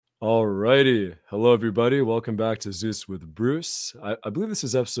Alrighty. Hello, everybody. Welcome back to Zeus with Bruce. I believe this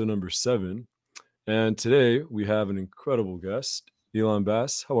is episode number 7. And today we have an incredible guest, Ilan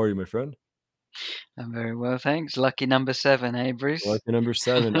Bass. How are you, my friend? I'm very well, thanks. Lucky number 7, eh, Bruce? Lucky number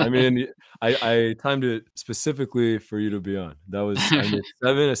 7. I timed it specifically for you to be on. I made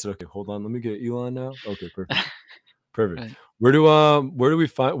 7. I said, okay, hold on. Let me get Elon now. Okay, perfect. Perfect. Right. Where do we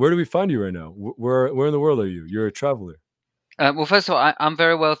find you right now? Where in the world are you? You're a traveler. Well, first of all, I'm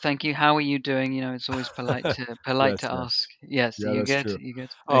very well, thank you. How are you doing? It's always polite Yes, to yes. ask. Yes, are Yeah, you that's good? true. You good?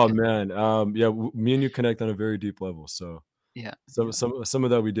 Oh Okay. man, yeah, me and you connect on a very deep level. So Yeah, some yeah, some some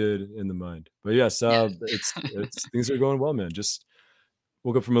of that we did in the mind. But yes, yes. it's things are going well, man. Just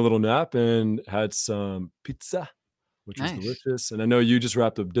woke up from a little nap and had some pizza, which was Nice. delicious. And I know you just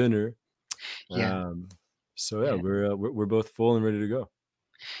wrapped up dinner. Yeah, Um, so yeah, yeah. we're both full and ready to go.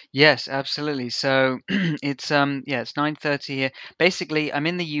 Yes, absolutely. So it's 9:30 here. Basically, I'm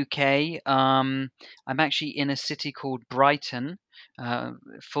in the UK. I'm actually in a city called Brighton.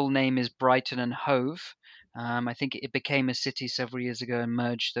 Full name is Brighton and Hove. I think it became a city several years ago and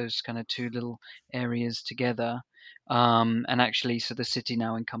merged those kind of two little areas together. And actually, so the city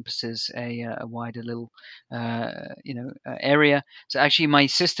now encompasses a wider little, area. So actually, my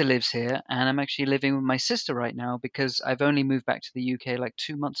sister lives here, and I'm actually living with my sister right now because I've only moved back to the UK like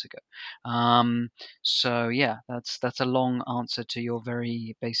 2 months ago. Um, so yeah, that's a long answer to your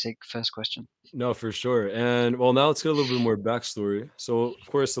very basic first question. No, for sure. And well, now let's get a little bit more backstory. So, of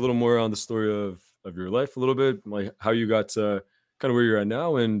course, a little more on the story of your life, a little bit like how you got to kind of where you're at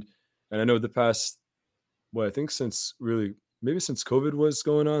now, and I know the past, well, I think since really maybe since COVID was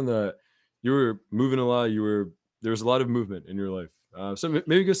going on, that you were moving a lot. There was a lot of movement in your life. So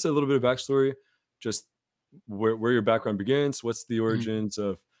maybe just a little bit of backstory, just where your background begins, what's the Mhm. origins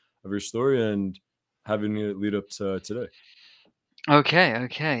of your story, and having it lead up to today. Okay,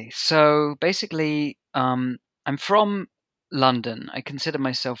 okay. So basically, I'm from London. I consider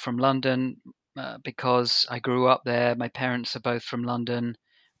myself from London because I grew up there. My parents are both from London,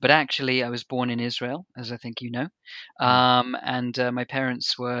 but actually, I was born in Israel, as I think you know. Mm, And my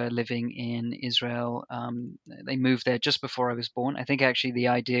parents were living in Israel. They moved there just before I was born. I think actually the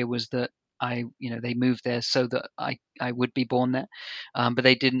idea was that they moved there so that I would be born there, but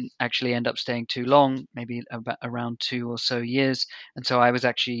they didn't actually end up staying too long, maybe about around 2 or so years, and so I was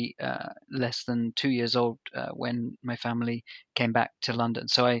actually less than 2 years old when my family came back to London.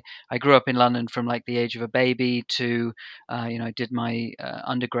 So I grew up in London from like the age of a baby to, I did my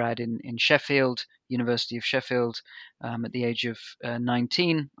undergrad in Sheffield, University of Sheffield, at the age of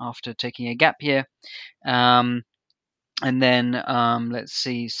 19 after taking a gap year. Um, and then let's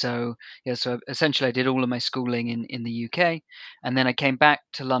see, so yeah, so essentially I did all of my schooling in the UK, and then I came back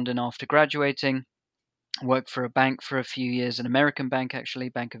to London after graduating, worked for a bank for a few years, an American bank actually,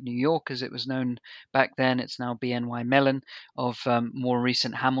 Bank of New York as it was known back then. It's now BNY Mellon of more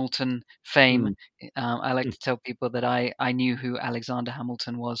recent Hamilton fame. mm, I like mm, to tell people that I knew who Alexander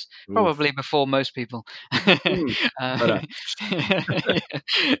Hamilton was oof. probably before most people. Mm, uh, badass. yeah,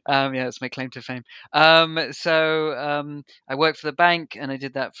 yeah, that's my claim to fame. I worked for the bank and I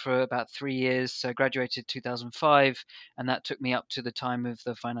did that for about 3 years. So I graduated 2005, and that took me up to the time of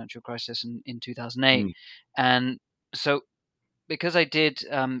the financial crisis in 2008. Mm, And so, because I did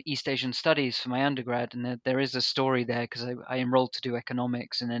East Asian studies for my undergrad, and there is a story there because I enrolled to do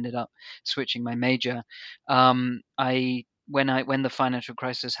economics and ended up switching my major. I when the financial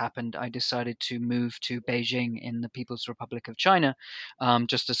crisis happened, I decided to move to Beijing in the People's Republic of China,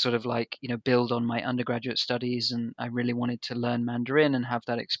 just to sort of like build on my undergraduate studies, and I really wanted to learn Mandarin and have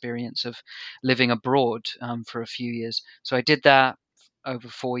that experience of living abroad for a few years. So I did that over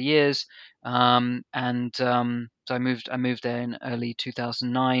 4 years, so I moved there in early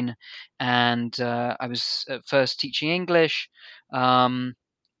 2009, and I was at first teaching English. Um,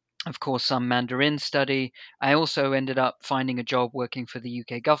 of course, some Mandarin study. I also ended up finding a job working for the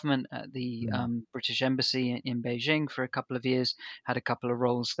UK government at the mm, British Embassy in Beijing for a couple of years. Had a couple of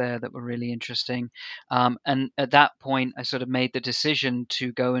roles there that were really interesting. And at that point, I sort of made the decision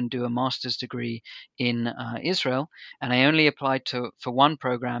to go and do a master's degree in Israel. And I only applied to for one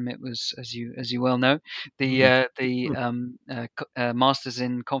program. It was, as you well know, mm, the master's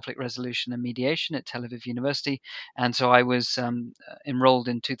in conflict resolution and mediation at Tel Aviv University. And so I was enrolled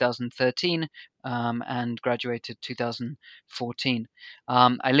in 2013 and graduated 2014.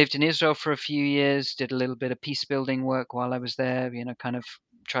 I lived in Israel for a few years, did a little bit of peace building work while I was there, kind of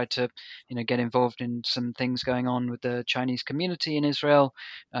tried to, get involved in some things going on with the Chinese community in Israel.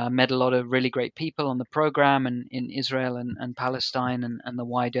 Met a lot of really great people on the program, and in Israel and Palestine and the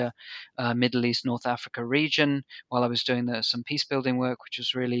wider Middle East, North Africa region, while I was doing some peace building work, which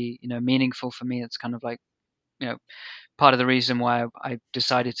was really, meaningful for me. It's kind of like, you know, part of the reason why I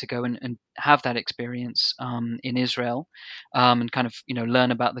decided to go and have that experience in Israel, and kind of,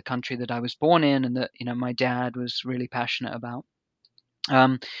 learn about the country that I was born in, and that, my dad was really passionate about.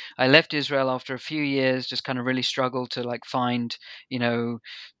 um, I left Israel after a few years, just kind of really struggled to like find, you know,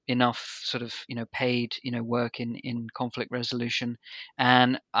 enough sort of, paid, work in conflict resolution.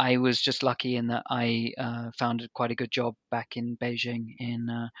 And I was just lucky in that I found quite a good job back in Beijing.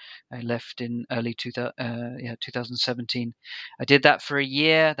 I left in early 2017. I did that for a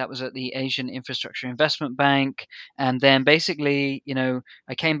year. That was at the Asian Infrastructure Investment Bank. And then basically,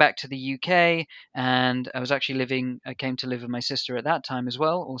 I came back to the UK, and I came to live with my sister at that time as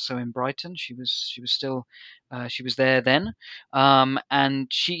well, also in Brighton. She was still she was there then. And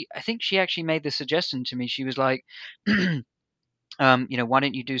I think she actually made the suggestion to me. She was like, why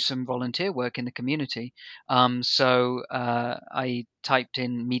don't you do some volunteer work in the community? So I typed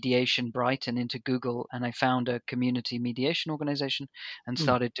in Mediation Brighton into Google, and I found a community mediation organization and Mm.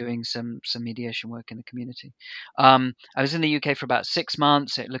 started doing some mediation work in the community. I was in the UK for about 6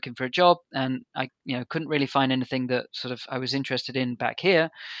 months, looking for a job, and I couldn't really find anything that sort of I was interested in back here.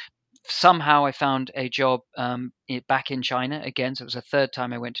 Somehow I found a job back in China again. So it was the third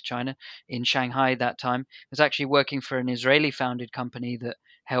time I went to China, in Shanghai that time. I was actually working for an Israeli founded company that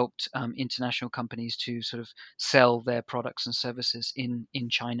helped international companies to sort of sell their products and services in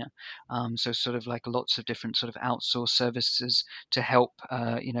China. So sort of like lots of different sort of outsourced services to help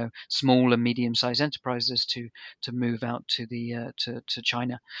small and medium sized enterprises to move out to the to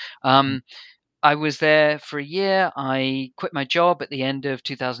China. Um, I was there for a year. I quit my job at the end of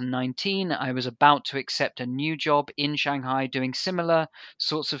 2019. I was about to accept a new job in Shanghai doing similar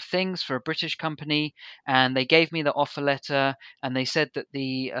sorts of things for a British company, and they gave me the offer letter, and they said that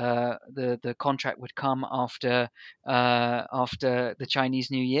the contract would come after the Chinese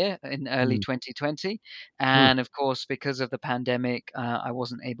New Year in early Mm. 2020. Mm. And of course, because of the pandemic, I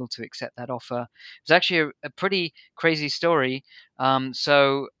wasn't able to accept that offer. It was actually a pretty crazy story.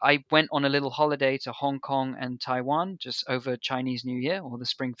 So I went on a little holiday to Hong Kong and Taiwan just over Chinese New Year, or the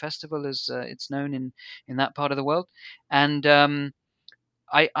Spring Festival, as it's known in that part of the world. And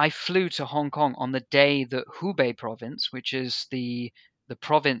I flew to Hong Kong on the day that Hubei province, which is the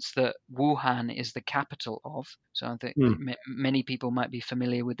province that Wuhan is the capital of. So I think Mm. many people might be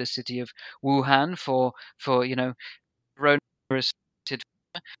familiar with the city of Wuhan for coronavirus.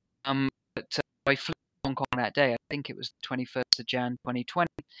 But I flew to Hong Kong that day. I think it was the 21st of Jan 2020,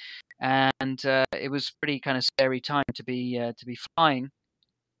 and it was pretty kind of scary time to be flying.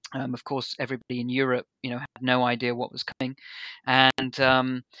 Of course, everybody in Europe, had no idea what was coming,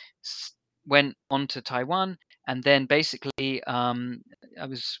 and went on to Taiwan, and then basically, I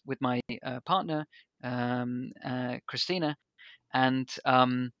was with my partner, Christina, and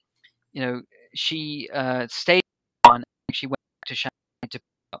you know, she stayed on. She went to Shanghai to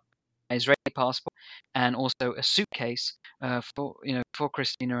pick up my Israeli passport and also a suitcase for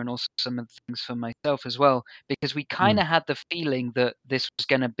Christina, and also some of the things for myself as well, because we kind Mm. of had the feeling that this was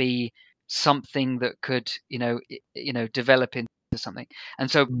going to be something that could develop into something.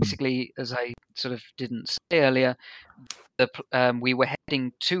 And so Mm. basically, as I sort of didn't say earlier, we were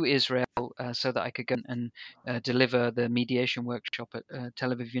heading to Israel so that I could go and deliver the mediation workshop at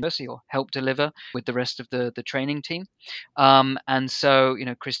Tel Aviv University, or help deliver with the rest of the training team. And so,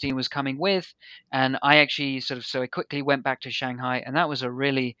 Christine was coming with, and I actually so I quickly went back to Shanghai, and that was a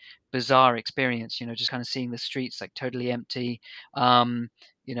really bizarre experience. Just kind of seeing the streets like totally empty.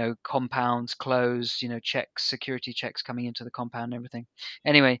 Compounds closed, checks, security checks coming into the compound and everything.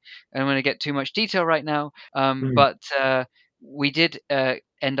 Anyway, I don't want to get too much detail right now, Mm. but we did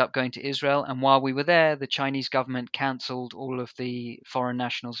end up going to Israel, and while we were there, the Chinese government cancelled all of the foreign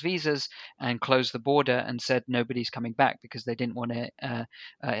nationals' visas and closed the border and said nobody's coming back, because they didn't want to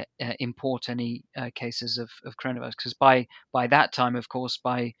import any cases of coronavirus. Because by that time, of course,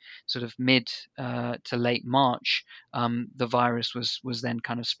 by sort of mid to late March, the virus was then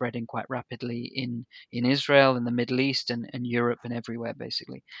kind of spreading quite rapidly in Israel, in the Middle East, and Europe, and everywhere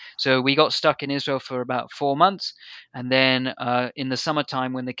basically. So we got stuck in Israel for about 4 months, and then in the summertime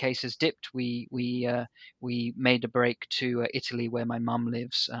time when the cases dipped, we made a break to Italy, where my mum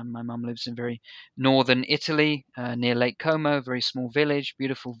lives. My mum lives in very northern Italy, near Lake Como, very small village,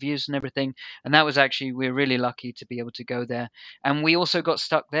 beautiful views and everything. And that was actually, we're really lucky to be able to go there. And we also got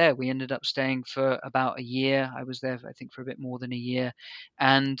stuck there. We ended up staying for about a year. I was there, I think, for a bit more than a year.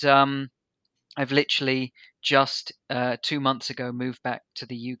 And I've literally just 2 months ago moved back to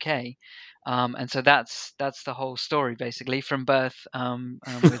the UK. And so that's the whole story, basically, from birth,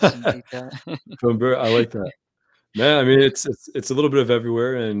 with some detail. From birth, I like that. Man, I mean, it's a little bit of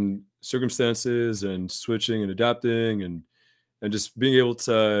everywhere and circumstances and switching and adapting and just being able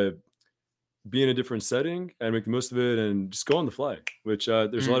to be in a different setting and make the most of it and just go on the fly, which,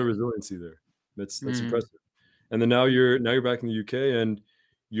 there's a lot of Mm, resiliency there. That's mm, impressive. And then now you're back in the UK and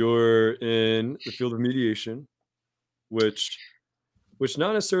you're in the field of mediation, which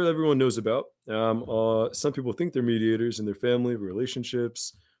not necessarily everyone knows about. Some people think they're mediators in their family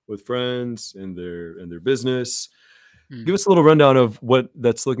relationships, with friends, in their business. Give mm. us a little rundown of what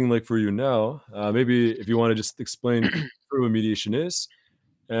that's looking like for you now. Maybe if you want to just explain sort of what mediation is,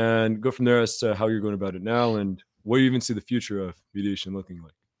 and go from there as to how you're going about it now, and what you even see the future of mediation looking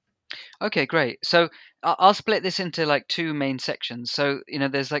like. Okay, great. So I'll split this into like two main sections. So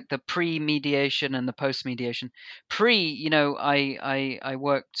there's like the pre-mediation and the post-mediation. Pre, I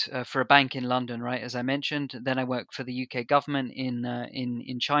worked for a bank in London, right, as I mentioned. Then I worked for the UK government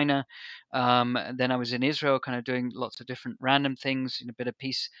in China. Then I was in Israel, kind of doing lots of different random things, a bit of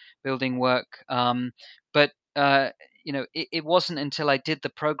peace building work. But it wasn't until I did the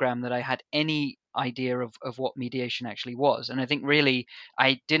program that I had any idea of what mediation actually was. And I think really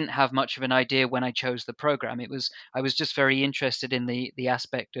I didn't have much of an idea when I chose the program. I was just very interested in the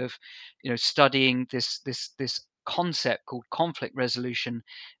aspect of studying this concept called conflict resolution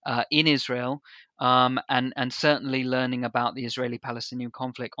in Israel, and certainly learning about the Israeli-Palestinian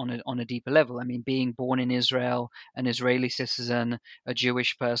conflict on a deeper level. I mean, being born in Israel, an Israeli citizen, a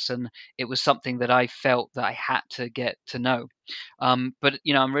Jewish person, it was something that I felt that I had to get to know. But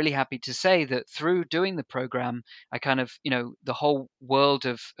I'm really happy to say that through doing the program, I kind of, the whole world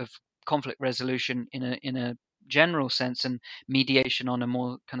of conflict resolution in a general sense, and mediation on a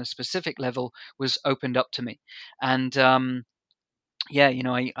more kind of specific level, was opened up to me. And yeah,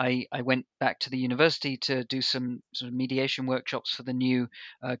 I went back to the university to do some sort of mediation workshops for the new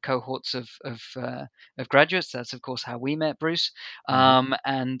cohorts of graduates. That's of course how we met, Bruce. Mhm.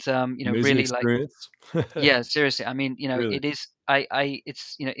 And Amazing really like, experience. yeah, seriously. I mean, Really. it is.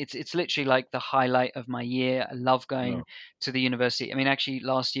 It's it's literally like the highlight of my year. I love going Wow. to the university. I mean, actually,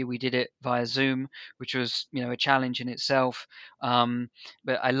 last year we did it via Zoom, which was a challenge in itself. Um,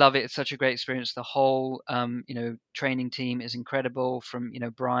 but I love it. It's such a great experience. The whole training team is incredible, from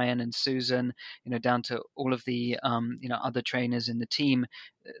Brian and Susan, down to all of the other trainers in the team.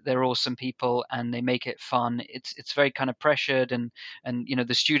 They're awesome people, and they make it fun. It's very kind of pressured, and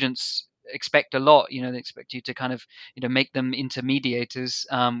the students expect a lot. They expect you to kind of make them into mediators,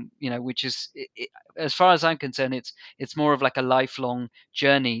 which is, as far as I'm concerned, it's more of like a lifelong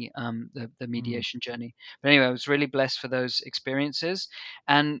journey, the Mm. mediation journey. But anyway, I was really blessed for those experiences.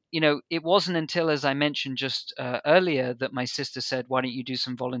 And it wasn't until, as I mentioned just earlier, that my sister said, why don't you do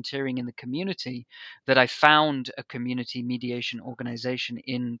some volunteering in the community, that I found a community mediation organization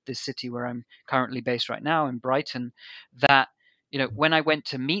in the city where I'm currently based right now, in Brighton. That when I went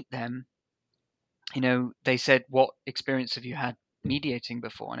to meet them, they said, "What experience have you had mediating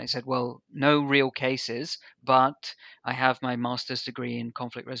before?" And I said, "Well, no real cases, but I have my master's degree in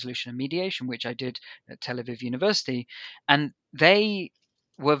conflict resolution and mediation, which I did at Tel Aviv University." And they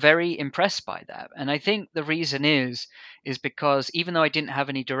were very impressed by that. And I think the reason is because, even though I didn't have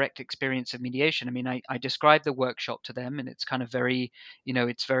any direct experience of mediation, I mean, I described the workshop to them, and it's kind of very,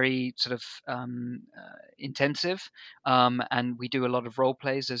 it's very sort of intensive, and we do a lot of role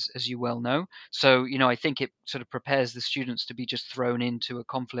plays, as you well know. So, I think it sort of prepares the students to be just thrown into a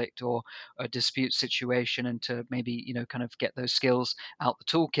conflict or a dispute situation, and to maybe, kind of get those skills out the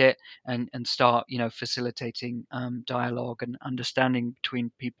toolkit, and start, facilitating dialogue and understanding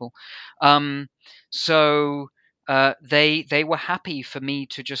between people. Um, so they were happy for me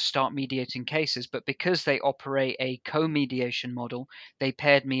to just start mediating cases, but because they operate a co-mediation model, they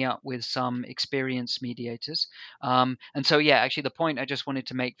paired me up with some experienced mediators. And so, yeah, actually, the point I just wanted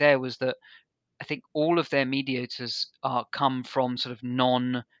to make there was that I think all of their mediators are come from sort of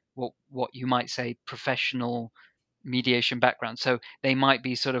non, what you might say, professional mediation background. So they might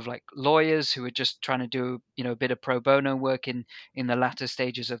be sort of like lawyers who are just trying to do a bit of pro bono work in the latter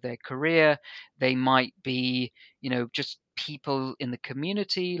stages of their career. They might be just people in the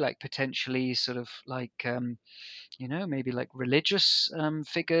community, like potentially sort of like maybe like religious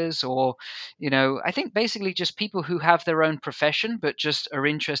figures, or I think basically just people who have their own profession but just are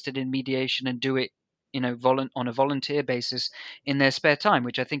interested in mediation and do it on a volunteer basis in their spare time,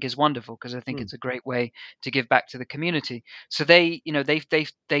 which I think is wonderful, because I think Hmm. it's a great way to give back to the community. So they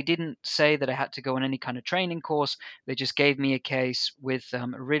didn't say that I had to go on any kind of training course. They just gave me a case with a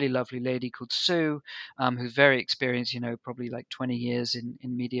really lovely lady called Sue, who's very experienced, probably like 20 years in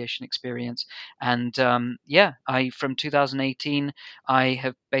mediation experience. And yeah, I from 2018, I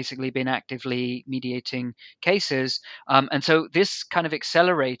have basically been actively mediating cases. And so this kind of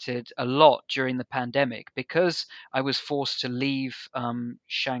accelerated a lot during the pandemic, because I was forced to leave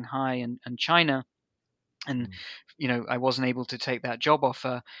Shanghai and China, and Hmm. I wasn't able to take that job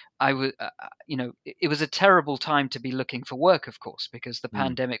offer. I was it was a terrible time to be looking for work, of course, because the Hmm.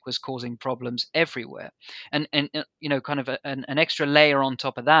 pandemic was causing problems everywhere. And kind of an extra layer on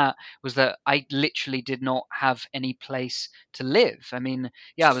top of that was that I literally did not have any place to live. I mean,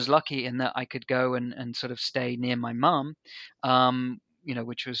 yeah, I was lucky in that I could go and sort of stay near my mum,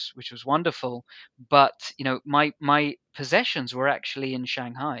 which was wonderful. But my possessions were actually in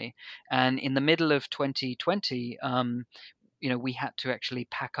Shanghai, and in the middle of 2020, we had to actually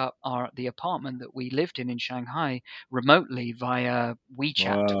pack up the apartment that we lived in Shanghai remotely via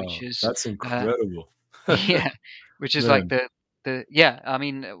WeChat, which Wow, is that's uh, incredible. yeah, which is like Man. the yeah, I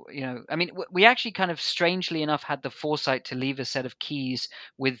mean, we actually kind of strangely enough had the foresight to leave a set of keys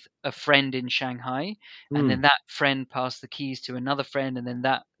with a friend in Shanghai, and then Hmm. that friend passed the keys to another friend, and then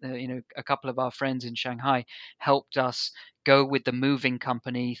that a couple of our friends in Shanghai helped us go with the moving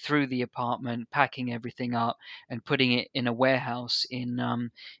company through the apartment, packing everything up and putting it in a warehouse in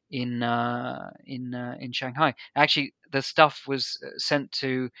Shanghai. Actually, the stuff was sent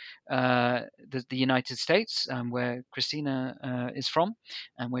to the United States, where Christina is from,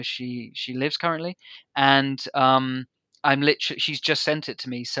 and where she lives currently. And I'm literally she's just sent it to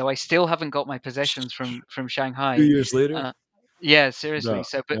me, so I still haven't got my possessions from 2 Shanghai. years later? Uh, yeah, seriously. No,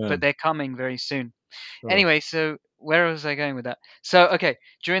 So, but man. they're coming very soon. Oh. Anyway, so where was I going with that? So, okay,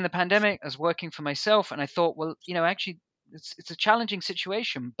 during the pandemic, I was working for myself, and I thought, well, actually, it's a challenging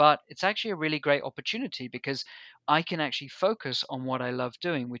situation, but it's actually a really great opportunity, because I can actually focus on what I love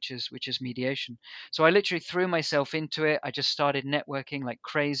doing, which is mediation. So I literally threw myself into it. I just started networking like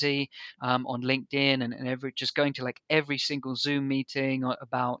crazy on LinkedIn, and every just going to like every single Zoom meeting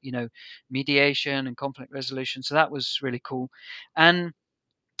about mediation and conflict resolution. So that was really cool, and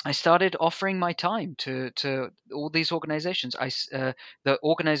I started offering my time to all these organizations. The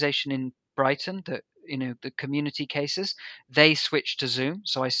organization in Brighton, the community cases, they switched to Zoom,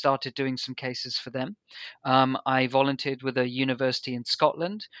 so I started doing some cases for them. I volunteered with a university in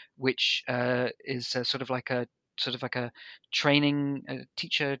Scotland, which is sort of like a training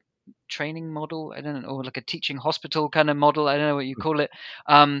teacher training model. I don't know, or like a teaching hospital kind of model. I don't know what you call it.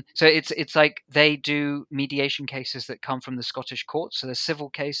 So it's like they do mediation cases that come from the Scottish courts. So they're civil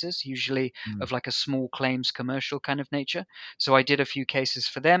cases, usually Mm. of like a small claims commercial kind of nature. So I did a few cases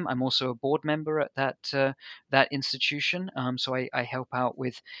for them. I'm also a board member at that institution. So I help out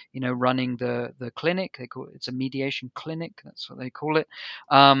with running the clinic. It's a mediation clinic. That's what they call it.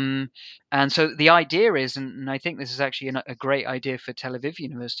 Um, and so the idea is, and I think this is actually a great idea for Tel Aviv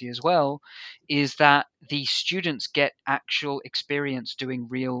University as well, is that the students get actual experience doing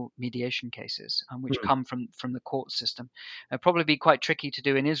real mediation cases, which Mm. come from the court system. It'll probably be quite tricky to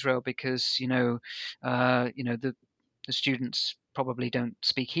do in Israel, because the students probably don't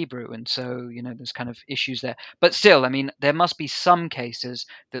speak Hebrew, and so there's kind of issues there. But still, I mean, there must be some cases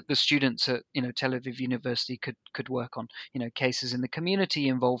that the students at Tel Aviv University could work on. Cases in the community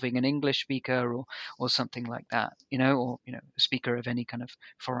involving an English speaker, or something like that. Or a speaker of any kind of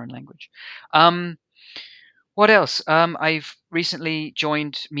foreign language. Um, what else? I've recently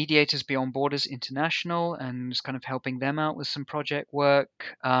joined Mediators Beyond Borders International, and was kind of helping them out with some project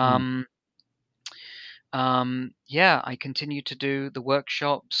work. Mm. Yeah, I continue to do the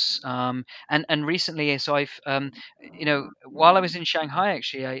workshops, and recently, so I've while I was in Shanghai,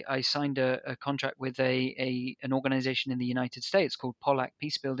 actually, I signed a contract with an organization in the United States called Pollack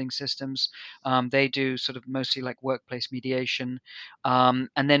Peace Building Systems. They do sort of mostly like workplace mediation,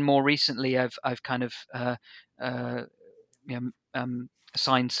 and then more recently, I've kind of uh, you know,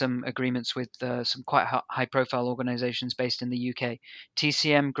 signed some agreements with some quite high profile organizations based in the UK.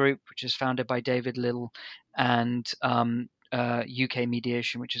 TCM Group, which is founded by David Little, and UK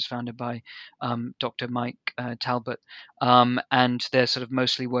Mediation, which is founded by Dr. Mike Talbot, and they're sort of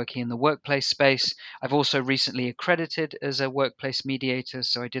mostly working in the workplace space. I've also recently accredited as a workplace mediator,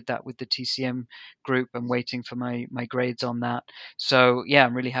 so I did that with the TCM group. I'm waiting for my grades on that. So yeah,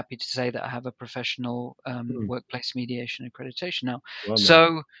 I'm really happy to say that I have a professional Mm. workplace mediation accreditation now. Wow, man.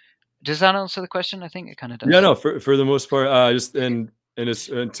 So does that answer the question? I think it kind of Yeah, does. no, for the most part, just and it's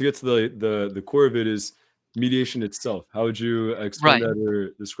and to get to the core of it is mediation itself. How would you explain Right. that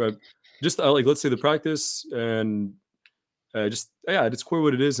or describe just like let's say the practice and just yeah, at its core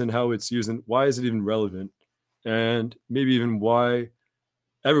what it is and how it's used and why is it even relevant, and maybe even why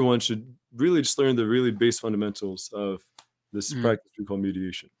everyone should really just learn the really base fundamentals of this Mm. practice we call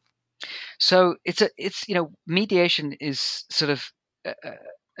mediation. So it's mediation is sort of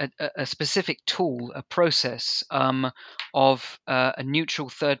a, a specific tool, a process of a neutral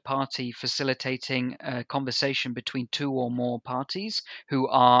third party facilitating a conversation between two or more parties who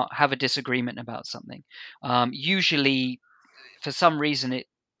are have a disagreement about something. Usually, for some reason, it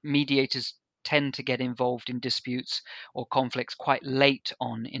mediators tend to get involved in disputes or conflicts quite late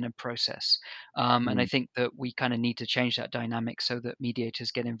on in a process, and I Mm, think that we kind of need to change that dynamic so that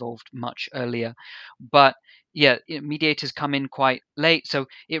mediators get involved much earlier. But yeah, mediators come in quite late, so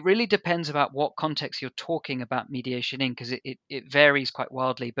it really depends about what context you're talking about mediation in, because it varies quite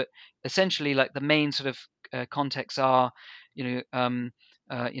wildly. But essentially, like the main sort of contexts are, you know um,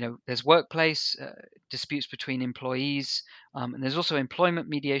 there's workplace disputes between employees, and there's also employment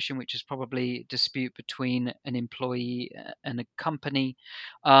mediation, which is probably dispute between an employee and a company.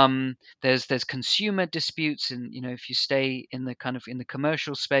 There's consumer disputes, and if you stay in the kind of in the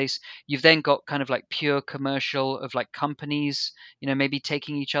commercial space, you've then got kind of like pure commercial of like companies, maybe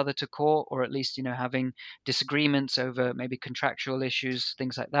taking each other to court, or at least having disagreements over maybe contractual issues,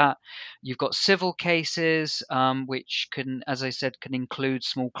 things like that. You've got civil cases, which can, as I said, can include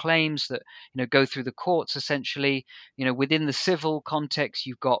small claims that go through the courts essentially. Within the civil context,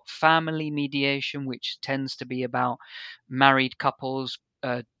 you've got family mediation, which tends to be about married couples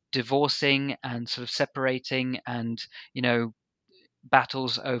divorcing and sort of separating, and you know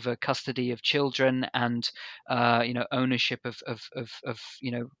battles over custody of children, and ownership of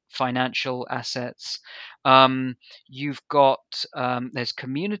financial assets. You've got There's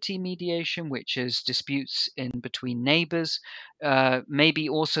community mediation, which is disputes in between neighbors. Maybe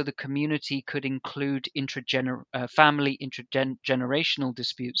also the community could include family intergenerational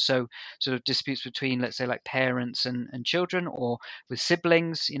disputes, so sort of disputes between, let's say, like parents and children, or with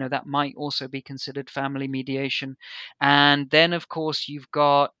siblings. That might also be considered family mediation. And then, of course, you've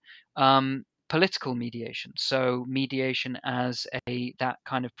got political mediation. So mediation as a that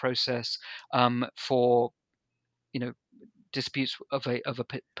kind of process for you know disputes of a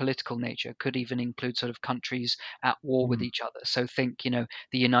political nature, could even include sort of countries at war with mm, each other. So think, the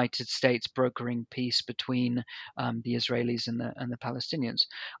United States brokering peace between the Israelis and the Palestinians.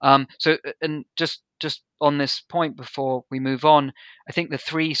 And just on this point before we move on, I think the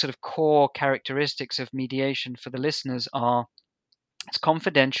three sort of core characteristics of mediation for the listeners are: it's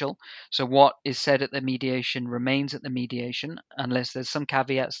confidential, so what is said at the mediation remains at the mediation, unless there's some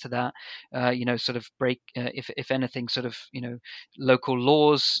caveats to that. Sort of break, if anything, sort of local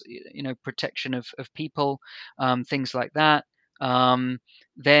laws, protection of people, things like that. Um,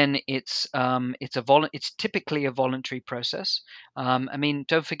 then it's typically a voluntary process. I mean,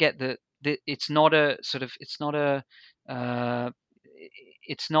 don't forget that uh,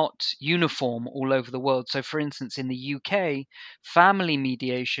 it's not uniform all over the world. So, for instance, in the UK, family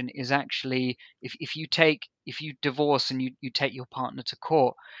mediation is actually, if you divorce and you take your partner to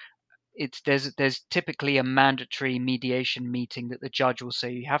court, there's typically a mandatory mediation meeting that the judge will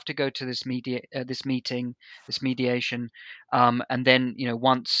say you have to go to this meeting, this mediation, and then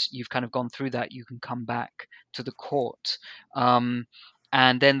once you've kind of gone through that, you can come back to the court. um,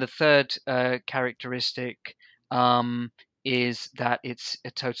 and then the third characteristic um, is that it's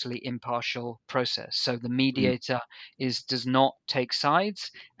a totally impartial process. So the mm, mediator does not take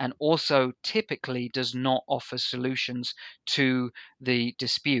sides, and also typically does not offer solutions to the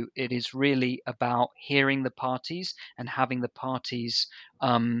dispute. It is really about hearing the parties and having the parties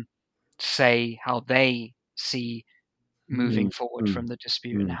um, say how they see moving mm, forward mm, from the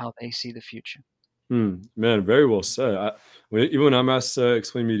dispute and mm. how they see the future. Man, very well said. Even when I'm asked to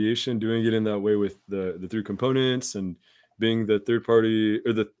explain mediation, doing it in that way with the three components and being the third party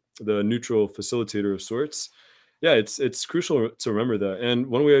or the neutral facilitator of sorts, yeah, it's crucial to remember that. And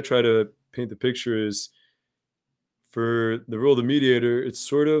one way I try to paint the picture is for the role of the mediator. It's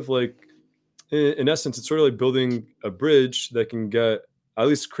sort of like, in essence, it's sort of like building a bridge that can get at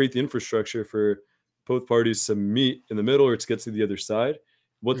least create the infrastructure for both parties to meet in the middle or to get to the other side.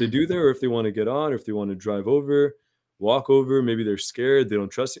 What they mm, do there, or if they want to get on, or if they want to drive over, walk over, maybe they're scared, they don't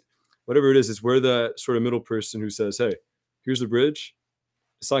trust it. Whatever it is, we're that sort of middle person who says, "Hey, here's the bridge.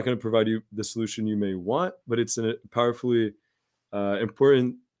 It's not going to provide you the solution you may want, but it's a powerfully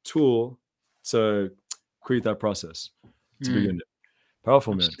important tool to create that process to mm. begin it."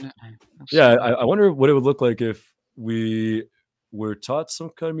 Powerful, man. Absolutely, Yeah, absolutely. I wonder what it would look like if we were taught some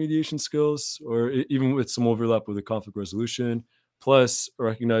kind of mediation skills, or even with some overlap with the conflict resolution, plus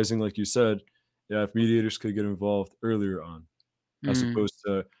recognizing, like you said, yeah, if mediators could get involved earlier on, as Mm, opposed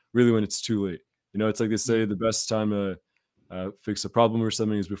to really when it's too late. It's like they mm, say the best time to fix a problem or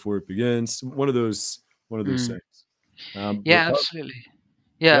something is before it begins. One of those mm. things. Yeah, absolutely.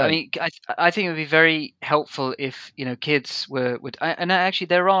 Yeah, I Yeah. mean, I think it would be very helpful if, kids would and actually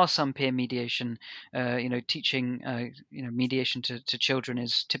there are some peer mediation, teaching, mediation to children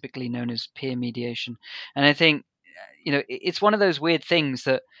is typically known as peer mediation. And I think, it's one of those weird things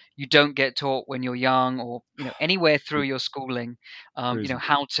that you don't get taught when you're young or, anywhere through your schooling, Crazy.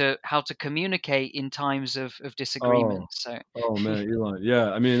 how to communicate in times of disagreement. Oh, So, oh man, Elon.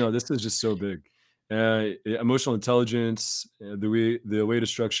 Yeah, I mean, no, this is just so big. Emotional intelligence, the way to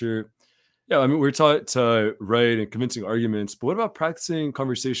structure. Yeah, I mean, we're taught to write and convincing arguments, but what about practicing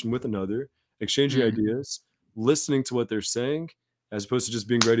conversation with another, exchanging mm, ideas, listening to what they're saying, as opposed to just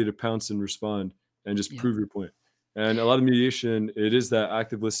being ready to pounce and respond and just yeah. prove your point? And a lot of mediation, it is that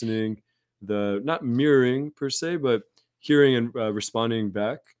active listening, the not mirroring per se, but hearing and responding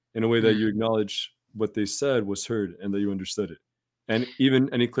back in a way that Mm. you acknowledge what they said was heard and that you understood it. And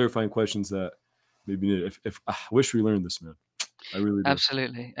even any clarifying questions that maybe needed. I wish we learned this, man. I really do.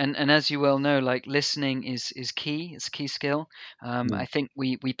 Absolutely, and as you well know, like listening is key. It's a key skill. Mm, I think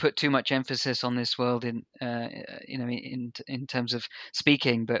we put too much emphasis on this world in terms of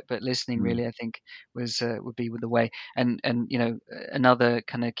speaking, but listening mm, really I think would be with the way. And another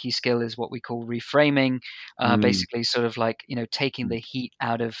kind of key skill is what we call reframing. mm, Basically, sort of like taking mm. the heat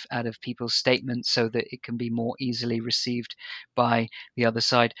out of people's statements so that it can be more easily received by the other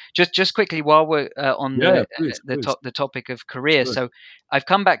side. Just quickly while we're on Yeah, please, please. the topic of career. Sure. So I've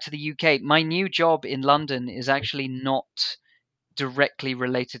come back to the UK. My new job in London is actually not directly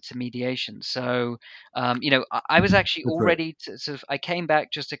related to mediation. So, I was actually That's right. already sort of I came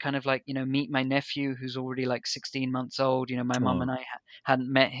back just to kind of like, meet my nephew who's already like 16 months old. My mum Oh, and I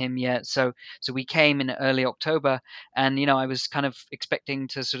hadn't met him yet. So we came in early October and, I was kind of expecting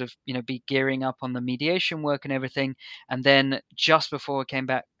to sort of, be gearing up on the mediation work and everything. And then just before I came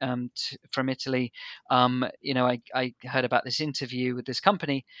back from Italy, I heard about this interview with this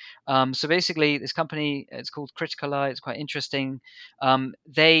company. So basically, this company, it's called Critical Eye. It's quite interesting.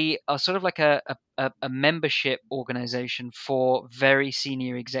 They are sort of like a membership organization for very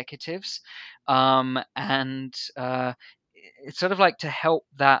senior executives, and it's sort of like to help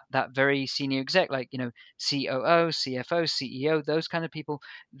that very senior exec, like COO, CFO, CEO, those kind of people.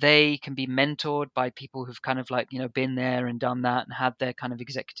 They can be mentored by people who've kind of like been there and done that and had their kind of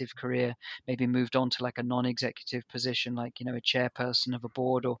executive career, maybe moved on to like a non-executive position, like a chairperson of a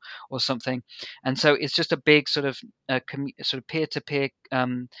board or something. And so it's just a big sort of sort of peer-to-peer,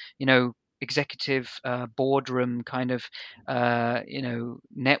 executive boardroom kind of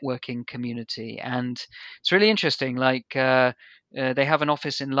networking community, and it's really interesting. Like they have an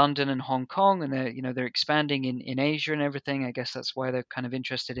office in London and Hong Kong, and they're expanding in Asia and everything. I guess that's why they're kind of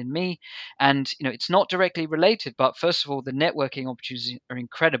interested in me. And it's not directly related, but first of all, the networking opportunities are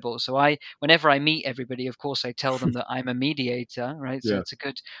incredible. So whenever I meet everybody, of course, I tell them that I'm a mediator, right? So yeah. it's a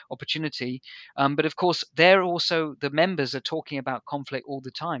good opportunity. But of course, they're also the members are talking about conflict all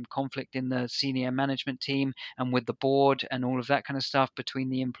the time, conflict in the senior management team and with the board and all of that kind of stuff between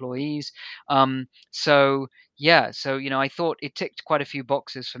the employees. So yeah, so I thought it ticked quite a few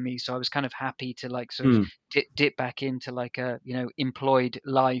boxes for me. So I was kind of happy to like sort of Mm, dip back into like a employed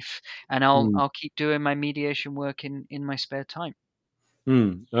life, and I'll mm, keep doing my mediation work in my spare time.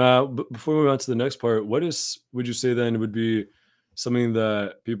 mm. Before we move on to the next part, would you say then would be something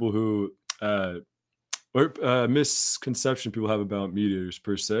that people who uh, or misconception people have about mediators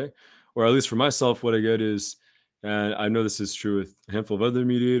per se, or at least for myself, what I get is, and I know this is true with a handful of other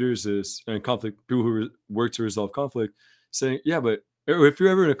mediators, is and conflict people who work to resolve conflict, saying, yeah, but or if you're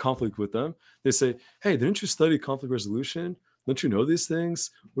ever in a conflict with them, they say, hey, didn't you study conflict resolution? Don't you know these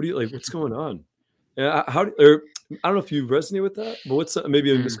things? What do you like? What's going on? And or I don't know if you resonate with that, but what's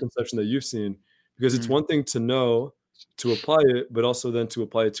maybe a Mm, misconception that you've seen? Because it's mm, one thing to know to apply it, but also then to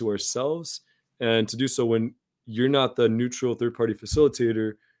apply it to ourselves and to do so when you're not the neutral third party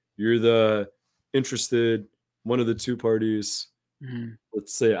facilitator, you're the interested one of the two parties Mm.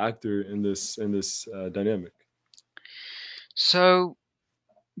 let's say, actor in this dynamic? So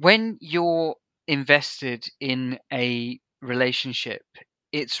when you're invested in a relationship,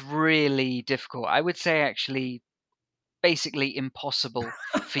 it's really difficult. I would say actually basically impossible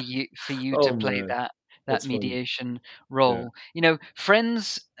for you to Oh play man, that that's funny. mediation Yeah. role. You know,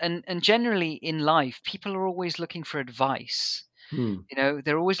 friends and generally in life, people are always looking for advice. Hmm. You know,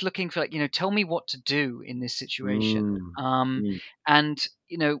 they're always looking for like, tell me what to do in this situation. Mm. Um, Mm. and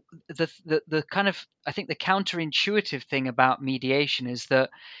the kind of I think the counterintuitive thing about mediation is that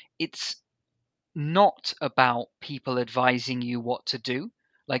it's not about people advising you what to do.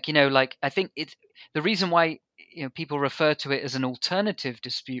 Like, like I think it's the reason why people refer to it as an alternative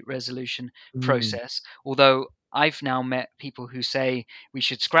dispute resolution Mm. process, although I've now met people who say we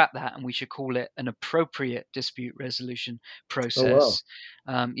should scrap that and we should call it an appropriate dispute resolution Oh wow. process.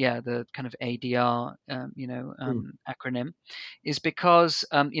 Yeah, the kind of ADR, Hmm. acronym, is because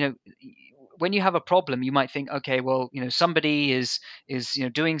when you have a problem, you might think, okay, well, somebody is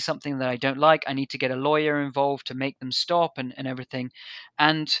doing something that I don't like. I need to get a lawyer involved to make them stop and everything.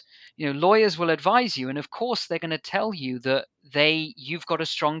 And lawyers will advise you, and of course they're going to tell you that you've got a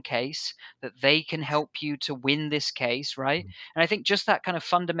strong case, that they can help you to win this case, right? And I think just that kind of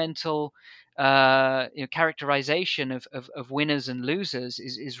fundamental characterization of winners and losers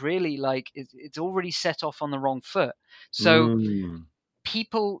is really like it's already set off on the wrong foot. So Mm.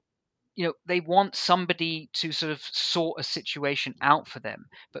 people, they want somebody to sort of sort a situation out for them,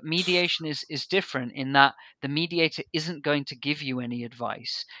 but mediation is different in that the mediator isn't going to give you any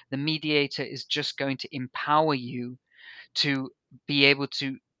advice. The mediator is just going to empower you to be able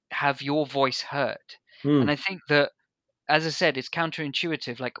to have your voice heard. And Hmm. I think that, as I said, it's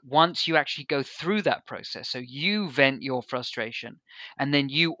counterintuitive. Like once you actually go through that process, so you vent your frustration, and then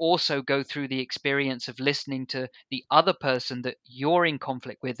you also go through the experience of listening to the other person that you're in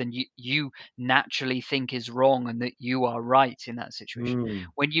conflict with, and you naturally think is wrong and that you are right in that situation.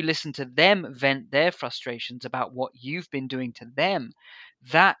 Mm. When you listen to them vent their frustrations about what you've been doing to them,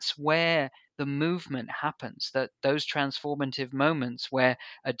 that's where the movement happens. That those transformative moments where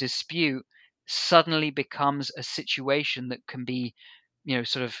a dispute suddenly becomes a situation that can be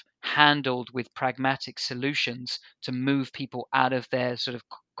sort of handled with pragmatic solutions to move people out of their sort of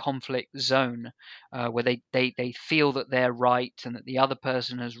conflict zone, where they feel that they're right and that the other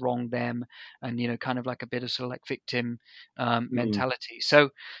person has wronged them, and kind of like a bit of sort of like victim Mm. mentality. So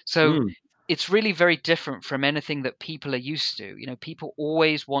Mm. it's really very different from anything that people are used to. People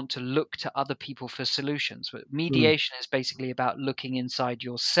always want to look to other people for solutions, but Mm. mediation is basically about looking inside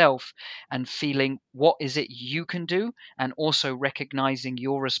yourself and feeling what is it you can do, and also recognizing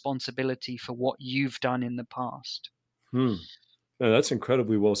your responsibility for what you've done in the past. Hmm. No, that's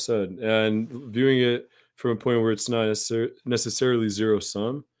incredibly well said. And viewing it from a point where it's not necessarily zero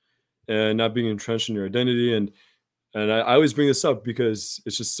sum and not being entrenched in your identity. And I always bring this up because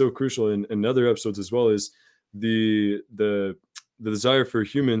it's just so crucial in other episodes as well, is the the the desire for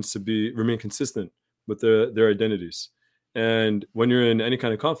humans to be remain consistent with their identities. And when you're in any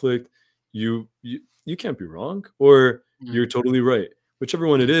kind of conflict, you can't be wrong or Mm, you're totally right. Whichever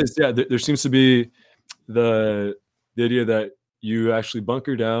one it mm, is, yeah, there seems to be the the idea that you actually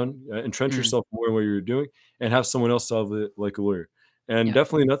bunker down, entrench mm, yourself more in what you're doing, and have someone else solve it like a lawyer. And yeah,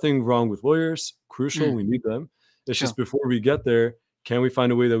 definitely nothing wrong with lawyers. Crucial, mm, we need them. It's sure, just before we get there, can we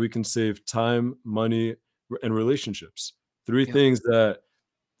find a way that we can save time, money, and relationships? Three yeah, things that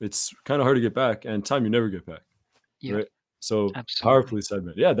it's kind of hard to get back, and time you never get back, yeah, right? So absolutely. powerfully said,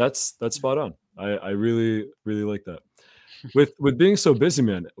 man. Yeah, that's spot on. I really like that. With being so busy,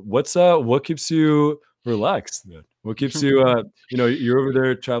 man, what keeps you relaxed, man? What keeps you you're over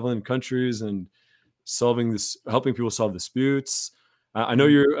there traveling countries and solving this helping people solve disputes.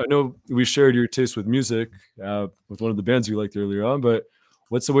 Mm. I know we shared your taste with music with one of the bands you liked earlier on, but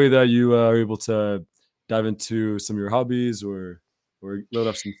what's the way that you are able to dive into some of your hobbies or let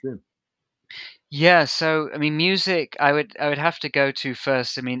off some steam? Yeah, so I mean, music, I would have to go to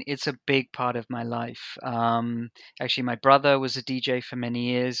first. I mean, it's a big part of my life. Actually, my brother was a DJ for many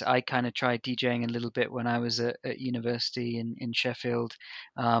years. I kind of tried DJing a little bit when I was at university in Sheffield.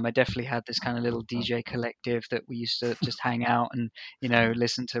 I definitely had this kind of little DJ collective that we used to just hang out and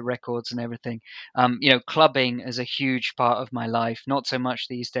listen to records and everything. Clubbing is a huge part of my life. Not so much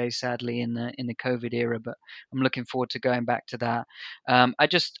these days, sadly, in the COVID era, but I'm looking forward to going back to that.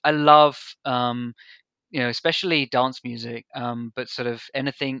 I love especially dance music, but sort of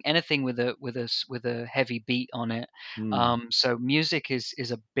anything with with a heavy beat on it. Mm. So music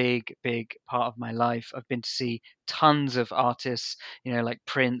is a big part of my life. I've been to see tons of artists, like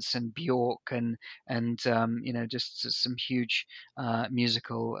Prince and Bjork, and just some huge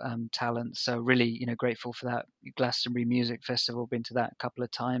musical talent. So really, grateful for that. Glastonbury Music Festival, been to that a couple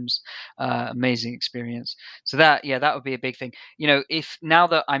of times. Amazing experience. So that would be a big thing. If now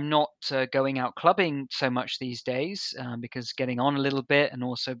that I'm not going out clubbing so much these days, because getting on a little bit, and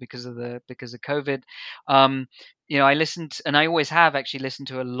also because of COVID, um, I listened, and I always have actually listened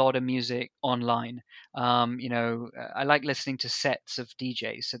to a lot of music online. I like listening to sets of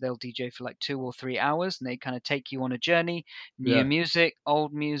DJs, so they'll DJ for like 2 or 3 hours, and they kind of take you on a journey, new Yeah. music,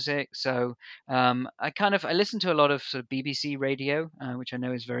 old music. So I listen to a lot of sort of BBC radio, which I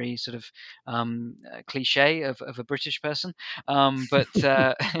know is very sort of cliche of a British person. But That's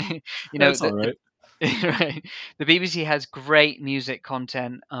all the right. right. The BBC has great music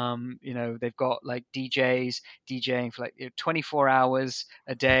content. They've got like DJs DJing for like 24 hours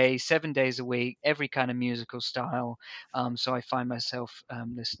a day, 7 days a week, every kind of musical style. So I find myself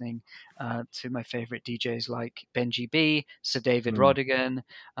listening to my favorite DJs like Benji B, Sir David Mm. Rodigan.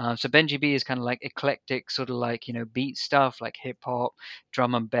 So Benji B is kind of like eclectic, sort of like beat stuff like hip hop,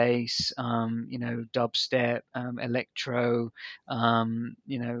 drum and bass, dubstep, electro,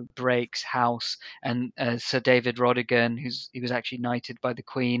 breaks, house, and Sir David Rodigan, he was actually knighted by the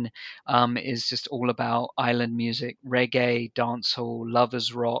Queen, is just all about island music, reggae, dancehall,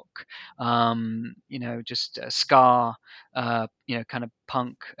 lovers rock, just ska, kind of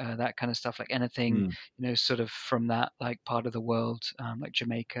punk, that kind of stuff, like anything, Mm. sort of from that like part of the world, like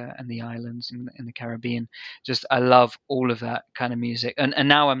Jamaica and the islands in the Caribbean. Just I love all of that kind of music, and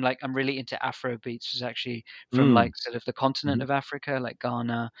now I'm really into Afro beats, which is actually from Mm. like sort of the continent Mhm. of Africa, like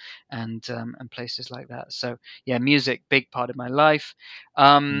Ghana and places like that. So yeah, music, big part of my life. Mm.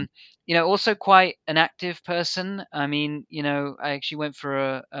 Um, also quite an active person. I mean, I actually went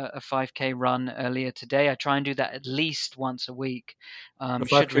for a 5K run earlier today. I try and do that at least once a week. A Should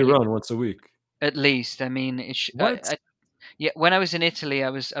 5K really run once a week. at least. I mean, What? yeah. When I was in Italy, I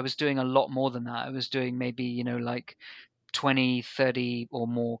was doing a lot more than that. I was doing maybe like 20, 30 or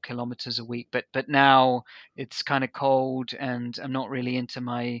more kilometers a week. But now it's kind of cold, and I'm not really into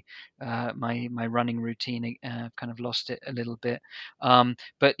my running routine. Kind of lost it a little bit.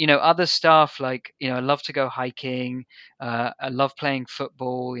 But other stuff like I love to go hiking. I love playing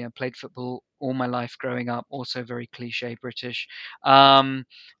football. Played football all my life growing up. Also very cliche British. And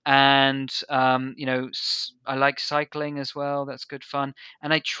I like cycling as well. That's good fun.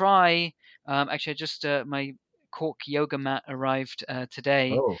 And I try. Actually, I just my cork yoga mat arrived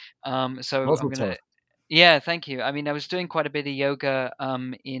today. Oh, So I'm Mazel gonna. tov. Yeah, thank you. I mean, I was doing quite a bit of yoga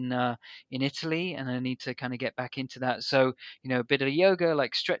in Italy, and I need to kind of get back into that. So a bit of yoga,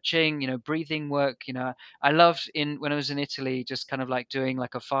 like stretching, breathing work. I loved in when I was in Italy, just kind of like doing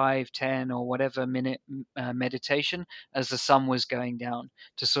like a 5, 10, or whatever minute meditation as the sun was going down,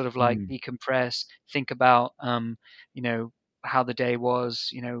 to sort of like Mm. decompress, think about you know how the day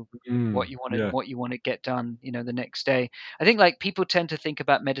was, Mm. Yeah. what you want to get done, the next day. I think like people tend to think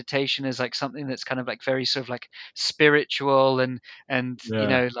about meditation as like something that's kind of like very sort of like spiritual and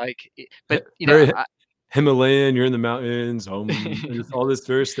Yeah. but Very Himalayan, you're in the mountains, and just all this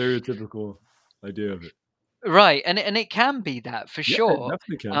very stereotypical idea of it. right, and it can be that for Yeah, it sure.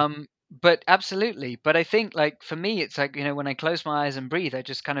 definitely can. But absolutely. But I think like for me, it's like when I close my eyes and breathe, I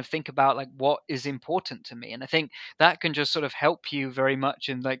just kind of think about like what is important to me, and I think that can just sort of help you very much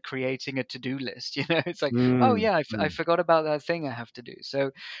in like creating a to-do list. It's like, oh Mm. yeah, I Mm. forgot about that thing I have to do.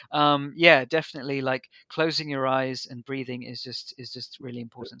 So yeah, definitely like closing your eyes and breathing is just really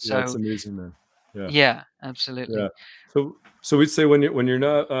important. Yeah, it's So amazing, man. Yeah. yeah, Yeah. absolutely. So we'd say when you're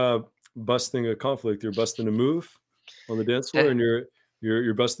not busting a conflict, you're busting a move on the dance floor, De- and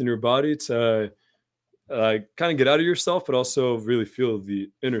you're busting your body to kind of get out of yourself, but also really feel the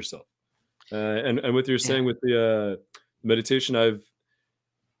inner self. And what you're yeah. saying with the meditation,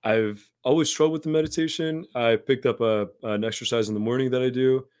 I've always struggled with the meditation. I picked up an exercise in the morning that I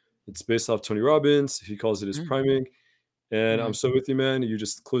do. It's based off Tony Robbins. He calls it his Mm, priming. And I'm mm, so with you, man. You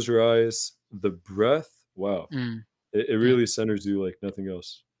just close your eyes. The breath, wow, mm, it yeah. really centers you like nothing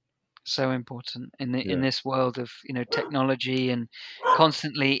else. So important in Yeah. this world of technology and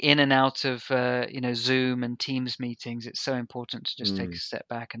constantly in and out of Zoom and Teams meetings. It's so important to just take a Mm, step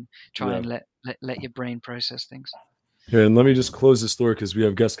back and try yeah. and let your brain process things. Here, and let me just close this door because we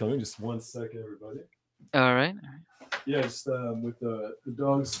have guests coming. Just one second, everybody. All right. Yeah, just with the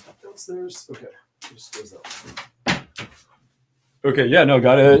dogs downstairs. Okay, just close that. Okay, yeah, no,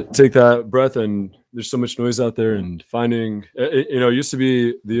 gotta take that breath and there's so much noise out there, and finding it used to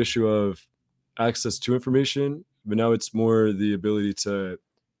be the issue of access to information, but now it's more the ability to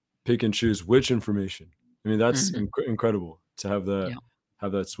pick and choose which information. I mean, that's Mhm. incredible to Yeah,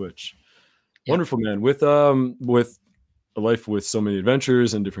 have that switch. yeah. Wonderful, man. With a life with so many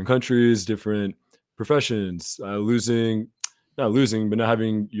adventures in different countries, different professions, losing, not losing, but not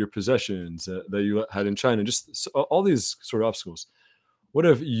having your possessions that you had in China, just all these sort of obstacles. What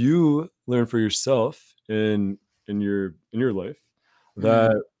have you learned for yourself in your life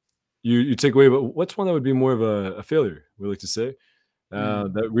that Mm, you take away? But what's one that would be more of a failure? We like to say mm,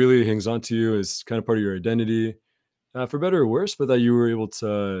 that really hangs on to you as kind of part of your identity, for better or worse, but that you were able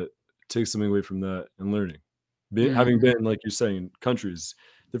to take something away from that and learning. Having mm. been, like you're saying, countries,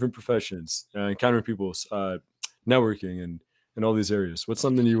 different professions, encountering people, networking, and all these areas. What's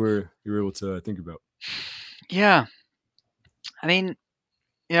something you were able to think about? Yeah, I mean,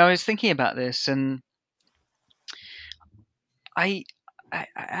 I was thinking about this, and I I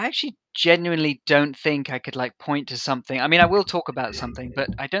actually genuinely don't think I could, like, point to something. I mean, I will talk about something, but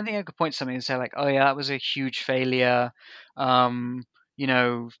I don't think I could point to something and say, like, "Oh, yeah, that was a huge failure." Um,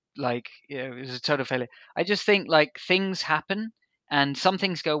 like, it was a total failure. I just think, like, things happen, and some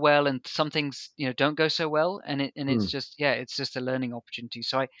things go well, and some things, don't go so well, and it's Mm, just, yeah, it's just a learning opportunity.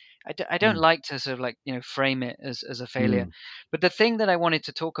 So I don't mm, like to sort of, like, frame it as a failure. mm, But the thing that I wanted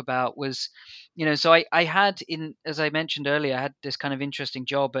to talk about was, so I had, as I mentioned earlier, I had this kind of interesting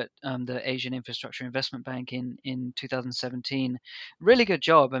job at the Asian Infrastructure Investment Bank in 2017. Really good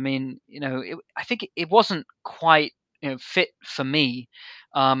job. I mean, I think it wasn't quite fit for me,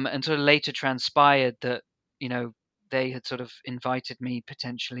 and sort of later transpired that you know they had sort of invited me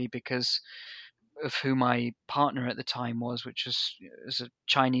potentially because of who my partner at the time was, which was a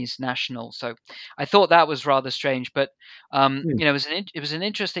Chinese national. So I thought that was rather strange, but mm, it was an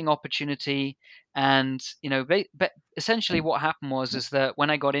interesting opportunity, and but essentially what happened was is that when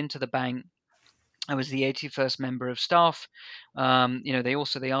I got into the bank, I was the 81st member of staff.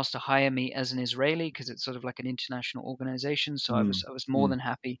 They asked to hire me as an Israeli because it's sort of like an international organization. So mm, I was more mm, than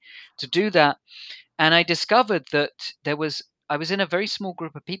happy to do that, and I discovered that I was in a very small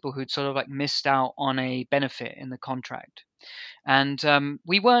group of people who'd sort of like missed out on a benefit in the contract. And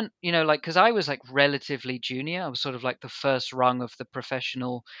we weren't, like, because I was like relatively junior. I was sort of like the first rung of the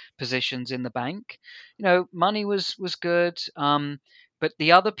professional positions in the bank. Money was good. But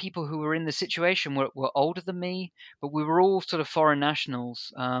the other people who were in the situation were older than me, but we were all sort of foreign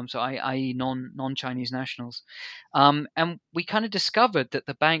nationals, so i.e. non Chinese nationals, and we kind of discovered that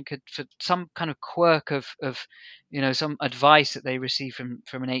the bank had, for some kind of quirk of some advice that they received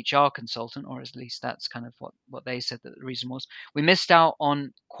from an HR consultant, or at least that's kind of what they said that the reason was, we missed out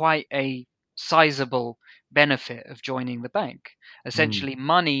on quite a sizable benefit of joining the bank. mm, Essentially,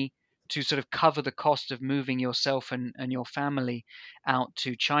 money to sort of cover the cost of moving yourself and your family out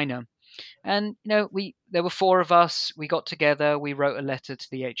to China. And we there were four of us. We got together. We wrote a letter to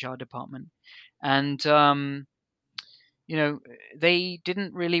the HR department, and you know they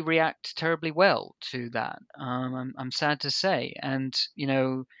didn't really react terribly well to that. I'm sad to say, and you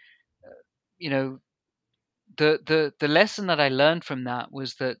know the lesson that I learned from that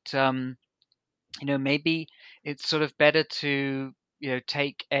was that maybe it's sort of better to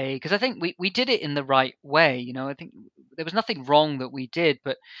take a, because I think we did it in the right way. I think there was nothing wrong that we did,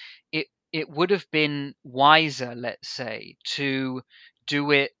 but it would have been wiser, let's say, to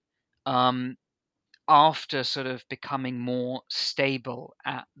do it um, after sort of becoming more stable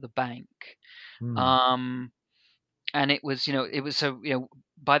at the bank. mm, Um, and it was so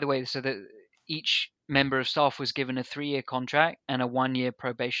by the way, so that each member of staff was given a 3-year contract and a 1-year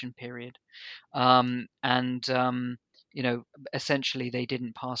probation period, and essentially they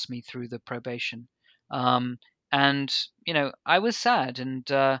didn't pass me through the probation, um, and I was sad, and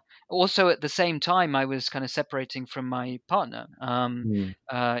also at the same time I was kind of separating from my partner. mm,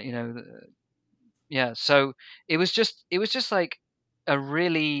 You know yeah, so it was just like a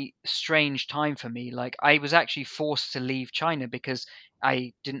really strange time for me. Like, I was actually forced to leave China because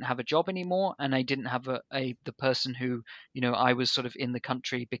I didn't have a job anymore, and I didn't have the person who I was sort of in the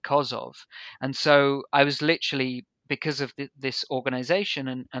country because of. And so I was literally, because of this organization,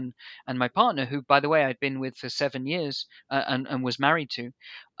 and my partner, who, by the way, I'd been with for 7 years, and was married to,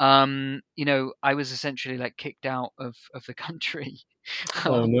 I was essentially like kicked out of the country.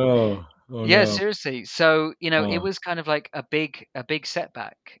 oh um, no, oh yeah, no, seriously. So, it uh, was kind of like a big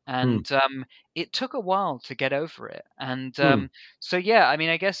setback, hmm, and it took a while to get over it. And hmm, so yeah, I mean,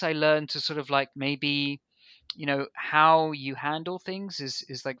 I guess I learned to sort of like maybe how you handle things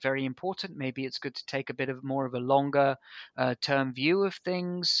is like very important. Maybe it's good to take a bit of more of a longer term view of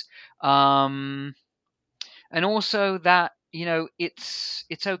things. Um, and also that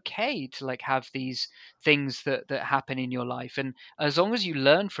it's okay to like have these things that happen in your life, and as long as you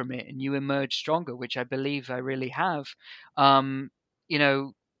learn from it and you emerge stronger, which I believe I really have. um you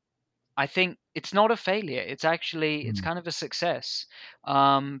know I think it's not a failure. It's Mm, kind of a success,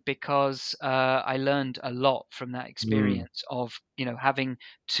 because I learned a lot from that mm, experience of having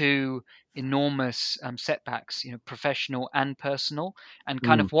two enormous setbacks, professional and personal, and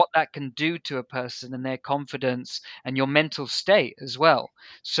kind mm, of what that can do to a person and their confidence and your mental state as well.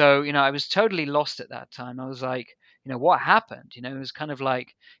 So I was totally lost at that time. I was like, what happened? It was kind of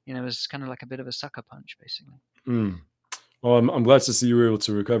like it was kind of like a bit of a sucker punch, basically. mm. Well, I'm glad to see you were able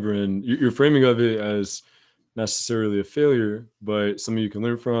to recover, and your framing of it as necessarily a failure, but something you can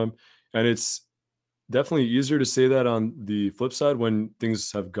learn from. And it's definitely easier to say that on the flip side when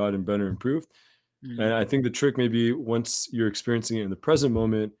things have gotten better, improved. And Mm, I think the trick may be once you're experiencing it in the present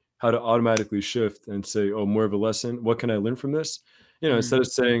moment, how to automatically shift and say, oh, more of a lesson. What can I learn from this? Instead mm, of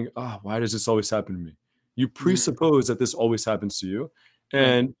saying, oh, why does this always happen to me? You mm, presuppose that this always happens to you.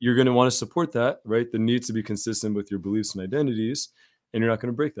 right. And you're going to want to support that, right? The need to be consistent with your beliefs and identities. And you're not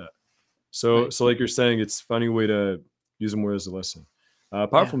going to break that. So, Right. so like you're saying, it's finding a way to use it more as a lesson. Yeah.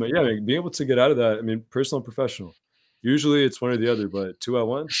 Powerful, man. Yeah, I mean, being able to get out of that. I mean, personal and professional. Usually, it's one or the other, but two at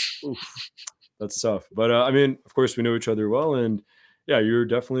once. Oof, that's tough. But I mean, of course, we know each other well, and yeah, you're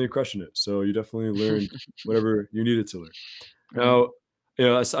definitely crushing it. So you definitely learned whatever you needed to learn. Right.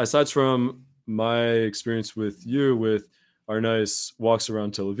 Now, aside from my experience with you, with our nice walks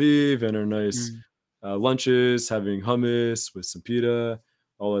around Tel Aviv and our nice Mm. lunches, having hummus with some pita,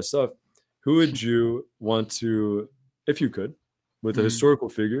 all that stuff, who would you want to, if you could, with a Mm. historical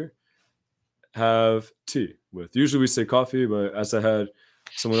figure, have tea with? Usually we say coffee, but as I had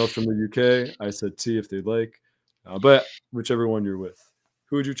someone else from the UK, I said tea if they'd like. But whichever one you're with,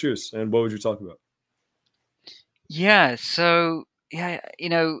 who would you choose, and what would you talk about? Yeah, so yeah,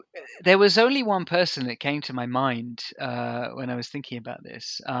 there was only one person that came to my mind when I was thinking about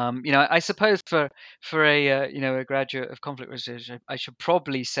this. I suppose for a graduate of conflict resolution, I should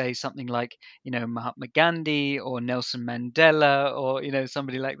probably say something like Mahatma Gandhi or Nelson Mandela or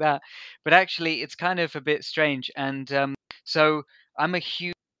somebody like that. But actually, it's kind of a bit strange, and so I'm a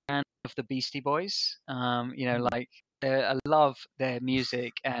huge fan of the Beastie Boys. Mm, Like I love their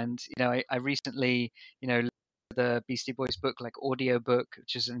music, and I recently the Beastie Boys book, like audio book,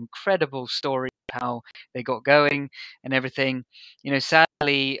 which is an incredible story of how they got going and everything.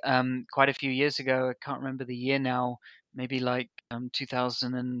 Sadly, quite a few years ago, I can't remember the year now, maybe like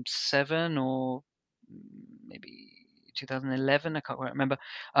 2007 or maybe 2011. I can't quite remember.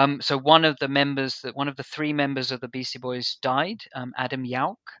 So one of the three members of the Beastie Boys died. Adam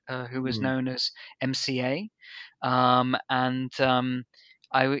Yauch, who was mm, known as MCA, and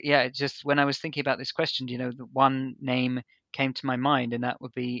yeah, just when I was thinking about this question, the one name came to my mind, and that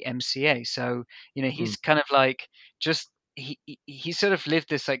would be MCA. So, mm, he's kind of like just he sort of lived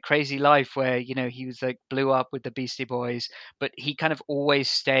this like crazy life where he was like blew up with the Beastie Boys, but he kind of always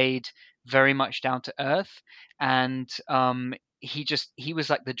stayed very much down to earth, and he was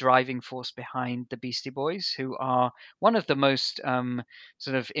like the driving force behind the Beastie Boys, who are one of the most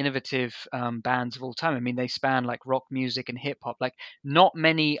sort of innovative bands of all time. I mean, they span like rock music and hip hop. Like, not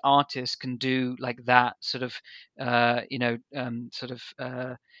many artists can do like that sort of,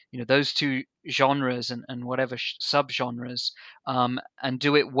 those two genres and whatever subgenres, and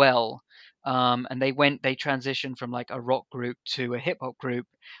do it well. And they transitioned from like a rock group to a hip hop group,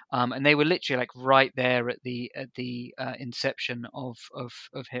 and they were literally like right there at the inception of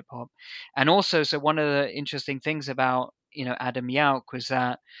hip hop. And also, so one of the interesting things about Adam Yauch was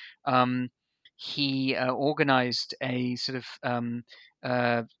that um, he organized a sort of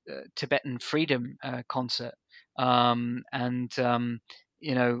Tibetan freedom concert, and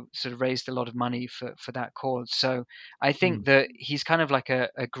sort of raised a lot of money for that cause. So I think mm, that he's kind of like a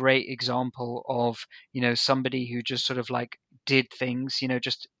great example of somebody who just sort of like did things,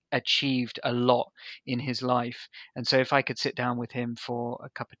 just achieved a lot in his life. And so if I could sit down with him for a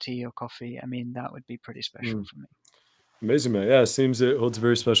cup of tea or coffee, I mean, that would be pretty special mm. for me. Amazing, man. Yeah, it seems it holds a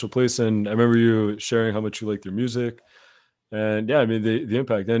very special place. And I remember you sharing how much you like their music. And yeah, I mean the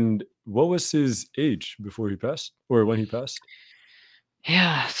impact. And what was his age before he passed, or when he passed?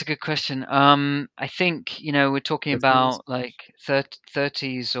 Yeah, it's a good question. I think, we're talking 50s? about like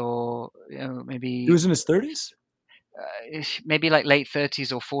 30s, or He maybe was in his 30s? maybe like late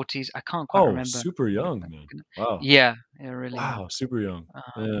 30s or 40s. I can't quite Oh, remember. super Yeah, young, man. Wow. yeah, yeah, really young. Wow, super young.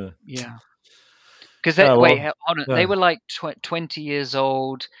 Um, Yeah. yeah. 'Cause they Yeah, wait, well, he hold on. They yeah. were, like, 20 years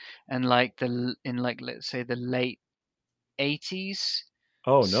old and, like, let's say, the late '80s.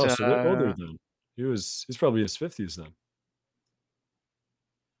 Oh, no, So so they're older then. He's probably in his 50s then.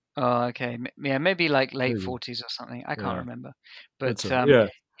 oh, okay. Yeah, maybe, like, late Maybe. 40s or something. I can't Yeah, remember. that's But, all right. Yeah.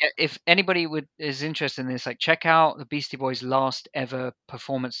 yeah, if anybody would is interested in this, like, check out the Beastie Boys' last ever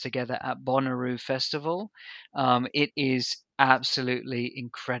performance together at Bonnaroo Festival. It is absolutely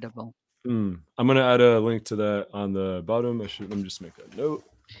incredible. I'm gonna add a link to that on the bottom. Let me just make a note.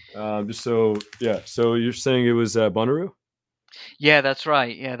 Just so yeah. So you're saying it was at Bonnaroo? Yeah, that's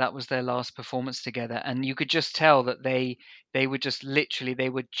right. Yeah, that was their last performance together, and you could just tell that they were just literally they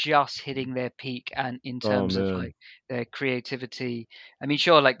were just hitting their peak, and in Oh terms of man. like their creativity. I mean,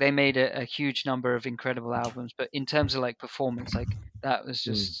 sure, like they made a huge number of incredible albums, but in terms of like performance, like that was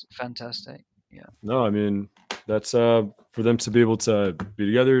Mm. just fantastic. Yeah. No, I mean that's for them to be able to be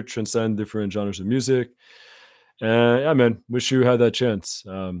together, transcend different genres of music. And yeah, man, wish you had that chance.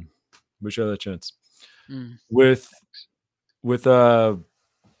 Wish you had that chance. Mm, With with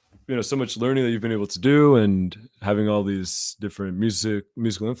so much learning that you've been able to do and having all these different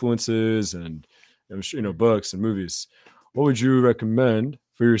musical influences and I'm sure, mm, books and movies, what would you recommend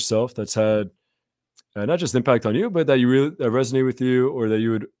for yourself that's had not just impact on you but that you really that resonate with you or that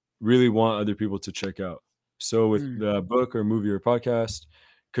you would really want other people to check out? So with mm, the book or movie or podcast,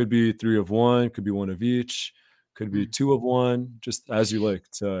 could be three of one, could be one of each, could be mm. two of one, just as you like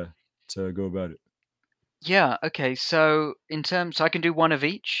to go about it. Yeah. Okay. So in terms, so I can do one of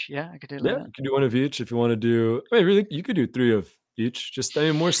each. Yeah, I could do it Yeah, like you can do one of each if you wanna do I mean, really, you could do 3 of each, just I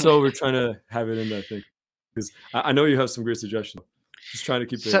mean, more that. so we're trying to have it in that thing, 'cause I know you have some great suggestions. Just trying to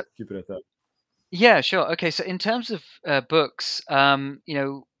So keep it at that. yeah, sure. Okay, so in terms of books, in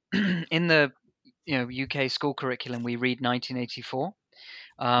the UK school curriculum, we read 1984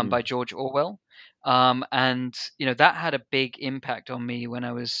 Mm, by George Orwell, and that had a big impact on me when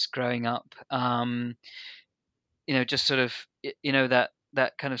I was growing up. Just sort of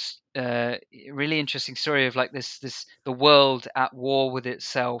that kind of really interesting story of like this the world at war with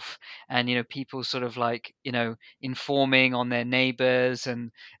itself, and people sort of like informing on their neighbors,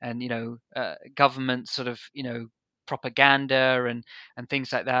 and government sort of propaganda and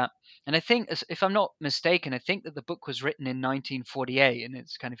things like that. And I think, if I'm not mistaken, I think that the book was written in 1948, and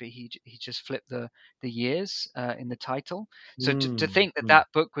it's kind of he just flipped the years in the title. So to mm, think that mm. that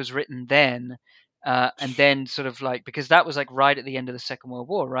book was written then, and then sort of like, because that was like right at the end of the Second World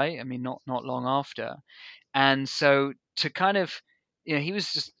War, right? I mean, not long after. And so to kind of, he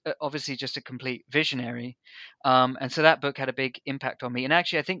was just obviously just a complete visionary, and so that book had a big impact on me. And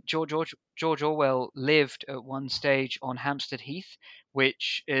actually, I think George Orwell lived at one stage on Hampstead Heath,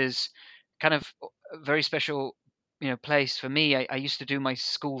 which is kind of a very special place for me. I used to do my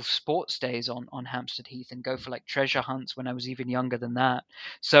school sports days on Hampstead Heath and go for like treasure hunts when I was even younger than that.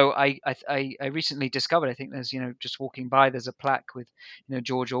 So I recently discovered, I think there's just walking by, there's a plaque with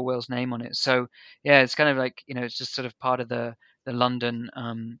George Orwell's name on it. So yeah, it's kind of like it's just sort of part of the London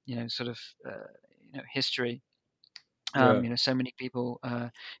sort of history. Yeah, So many people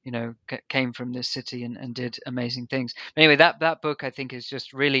came from this city and did amazing things. Anyway, that book I think is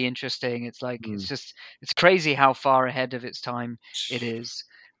just really interesting. It's like mm. it's crazy how far ahead of its time it is.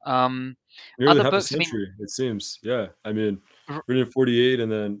 Um, Nearly Other half a books, I mean, century, it seems. Yeah, I mean, r- written in '48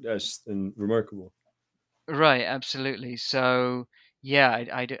 and then yes, and remarkable. right, absolutely. So yeah,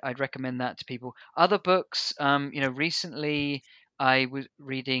 I'd recommend that to people. Other books, recently I was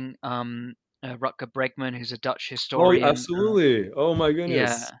reading Rutger Bregman, who's a Dutch Oh, historian. absolutely. Oh my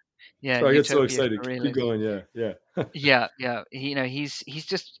Yeah, goodness. yeah, Sorry, I get so Utopia excited. for Keep Realism. going, yeah, yeah. Yeah, yeah. He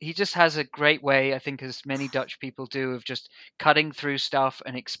just has a great way, I think, as many Dutch people do, of just cutting through stuff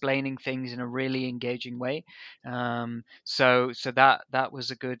and explaining things in a really engaging way. So that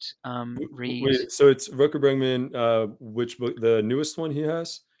was a good read. Wait, so it's Rutger Bregman, which book the newest one he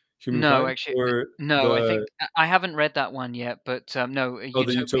has? No, Humankind? actually, Or no. I think the I haven't read that one yet, but no, oh,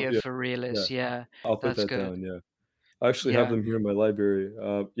 the Utopia Utopia. for Yeah, Realists. Yeah, I'll put that's that good. down, yeah. I actually have Yeah. them here in my library.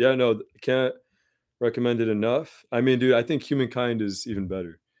 Yeah, no, can't recommend it enough. I mean, dude, I think Humankind is even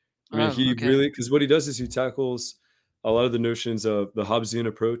better. I mean, Oh, he okay. really because what he does is he tackles a lot of the notions of the Hobbesian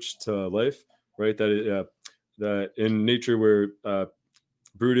approach to life, right? That in nature we're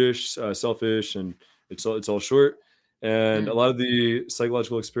brutish, selfish, and it's all short. And a Mm, lot of the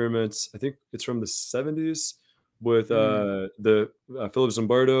psychological experiments, I think it's from the '70s, with mm, the Philip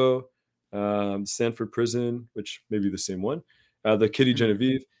Zimbardo, Stanford Prison, which may be the same one, the Kitty mm,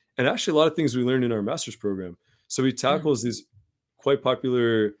 Genevieve, and actually a lot of things we learned in our master's program. So he mm, tackles these quite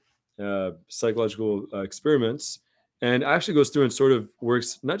popular psychological experiments, and actually goes through and sort of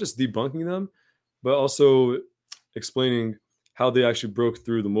works not just debunking them, but also explaining how they actually broke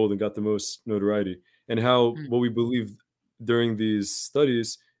through the mold and got the most notoriety, and how Mm, what we believe during these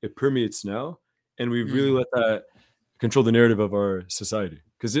studies it permeates now, and we've really mm, let that control the narrative of our society.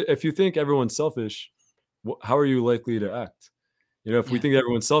 Because if you think everyone's selfish, how are you likely to act? You know, if we yeah, think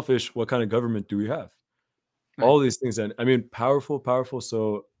everyone's selfish, what kind of government do we have? right. All these things, and I mean, powerful, powerful.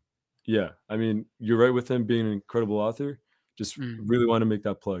 So yeah, I mean, you're right with him being an incredible author. Just Mm, really want to make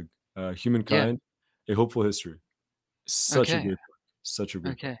that plug. yeah, Humankind, a hopeful history. Such a okay, great book. Such a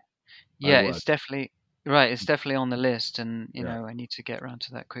great book. okay. I Yeah, will add. it's definitely right, it's definitely on the list, and, Yeah. I need to get around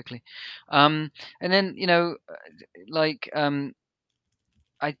to that quickly. Um, and then, like,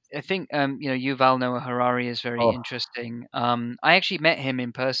 I think, Yuval Noah Harari is very Oh interesting. I actually met him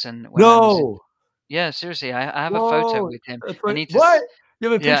in person when I was in no! yeah, seriously, I have a photo Whoa! with him. That's I right. need to What? s You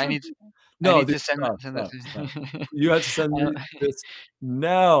have a yeah, picture of me? I No, need dude, to send that stop, send that stop, stop. to You have to send me this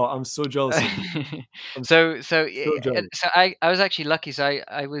now. I'm so jealous of you. I'm so jealous. so I was actually lucky. So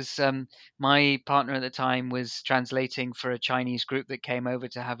I was my partner at the time was translating for a Chinese group that came over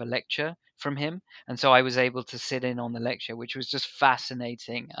to have a lecture from him, and so I was able to sit in on the lecture, which was just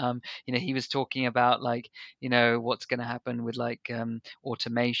fascinating. He was talking about like what's going to happen with like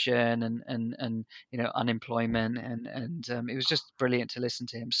automation and unemployment and it was just brilliant to listen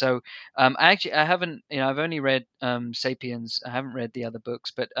to him. So I haven't I've only read Sapiens. I haven't read the other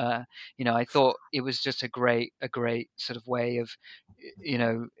books, but I thought it was just a great sort of way of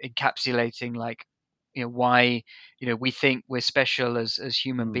encapsulating like why we think we're special as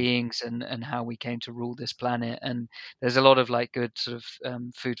human Mm. beings and how we came to rule this planet, and there's a lot of like good sort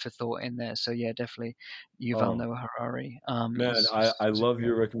of food for thought in there. So yeah, definitely Yuval Oh. Noah Harari Man, is I was love great.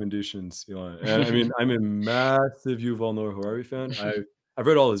 your recommendations, Ilan, and I mean, I'm a massive Yuval Noah Harari fan. I've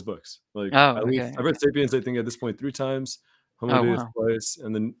read all his books, like, Oh, at least okay, I've okay. read *Sapiens*, I think, at this point 3 times, *Homo Oh, Deus* wow. twice,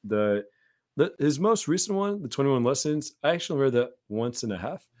 and then the his most recent one, the 21 Lessons, I actually read that once and a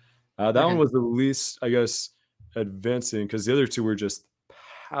half. That one Okay, was the least, I guess, advancing because the other 2 were just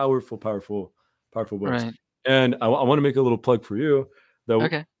powerful, powerful, powerful books, right. and I wanna make a little plug for you that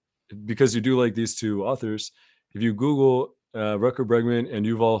Okay. because you do like these 2 authors, if you Google, Rutger Bregman and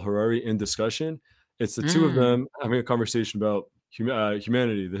Yuval Harari in discussion, it's the 2 of Mm, them having a conversation about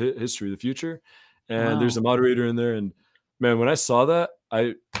humanity, the history, the future, and there's a wow. moderator in there, and man, when I saw that,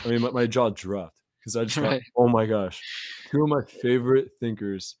 I mean, my jaw dropped because I just thought, Right. "Oh my gosh, 2 of my favorite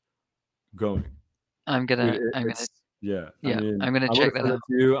thinkers going." Dude, I'm gonna it's yeah, I yeah, mean, I'm gonna I'm gonna check that send out. that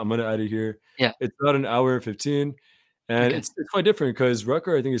to you, I'm gonna add it here. Yeah, It's about an hour and 15, and okay, it's quite different because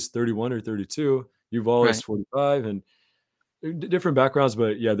Rucker, I think, is 31 or 32, Yuval is right. 45, and different backgrounds,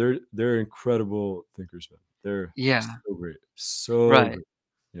 but yeah, they're incredible thinkers, man. They're Yeah, so great, so right, great.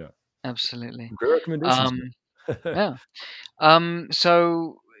 Yeah. absolutely. Great recommendations, Um, man. yeah.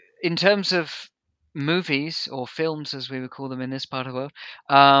 So in terms of movies or films, as we would call them in this part of the world,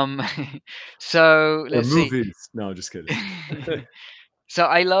 um, so Or let's see. movies. No, just kidding. So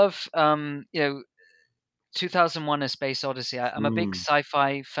I love, 2001: A Space Odyssey. I'm a big Mm,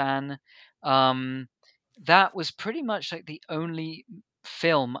 sci-fi fan. Um, that was pretty much like the only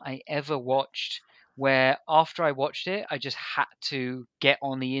film I ever watched where after I watched it, I just had to get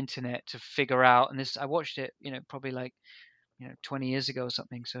on the internet to figure out. And this, I watched it, probably like 20 years ago or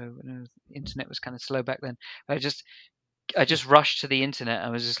something. So internet was kind of slow back then. I just rushed to the internet. I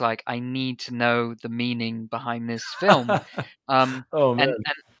was just like, I need to know the meaning behind this film. Um, oh, and man.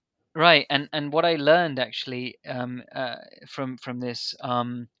 Right, and what I learned actually from this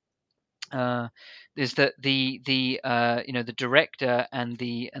is that the director and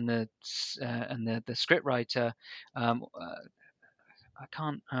the script writer, I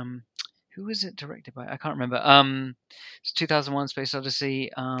can't who was it directed by? I can't remember. It's 2001: Space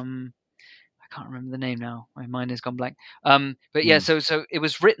Odyssey. I can't remember the name now. My mind has gone blank. But yeah, Mm. so it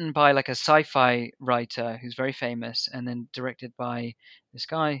was written by like a sci-fi writer who's very famous, and then directed by this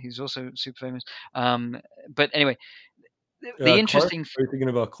guy who's also super famous. Um, but anyway, the Clark? interesting, Are you thinking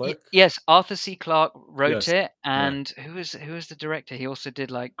about Clark? yes, Arthur C. Clarke wrote Yes. it, Yeah. and who was the director? He also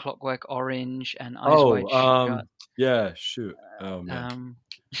did like Clockwork Orange and Eyes Wide Oh, Shut. yeah, shoot. Oh, man. Um,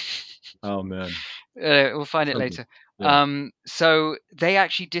 Oh, man. We'll find it Something. later. Yeah. So they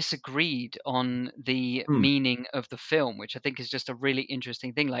actually disagreed on the Hmm. meaning of the film, which I think is just a really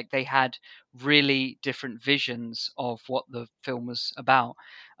interesting thing. Like they had really different visions of what the film was about.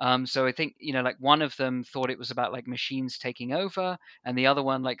 So I think like one of them thought it was about like machines taking over, and the other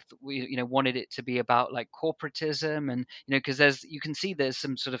one like we wanted it to be about like corporatism, and because you can see there's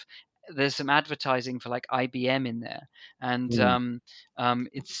some sort of there's some advertising for like IBM in there, and Mm,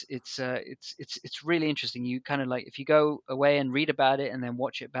 it's really interesting. You kind of like if you go away and read about it and then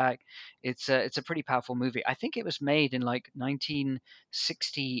watch it back, it's a pretty powerful movie. I think it was made in like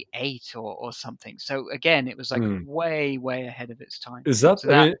 1968 or something. So again, it was like mm. way ahead of its time. Is that So I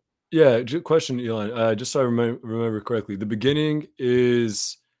that mean, yeah, question, Elon, just so I remember correctly, the beginning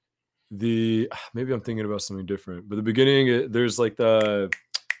is maybe I'm thinking about something different, but the beginning, there's like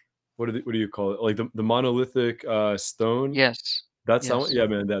what do you call it? Like the monolithic, stone? yes, That's that one? yes, Yeah,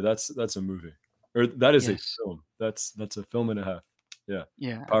 man, that's a movie. Or that is a yes, film. That's a film and a half. Yeah,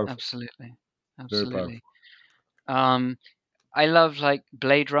 yeah, powerful, absolutely, very absolutely. powerful. Um, I love like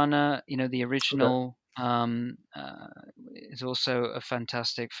Blade Runner, you know, the Okay. original, is also a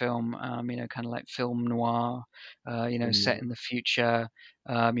fantastic film, you know, kind of like film noir, you know, set Film in the future,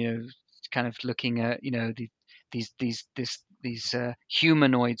 you know, kind of looking at, you know, these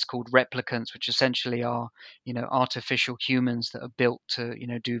humanoids called replicants, which essentially are, you know, artificial humans that are built to, you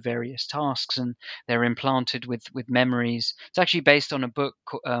know, do various tasks, and they're implanted with memories. It's actually based on a book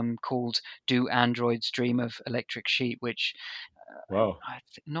called "Do Androids Dream of Electric Sheep," which Wow.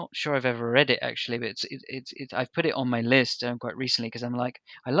 not sure I've ever read it actually, but I've put it on my list quite recently because I'm like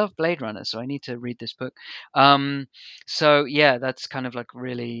I love Blade Runner, so I need to read this book. Um, so yeah, that's kind of like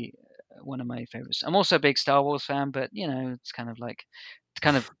really one of my favorites. I'm also a big Star Wars fan, but you know, it's kind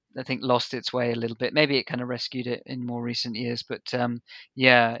of I think lost its way a little bit. Maybe it kind of rescued it in more recent years, but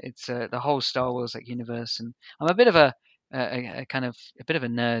yeah, it's the whole Star Wars like universe, and I'm a bit of a kind of a bit of a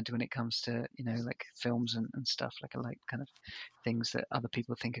nerd when it comes to you know like films and stuff. Like I like kind of things that other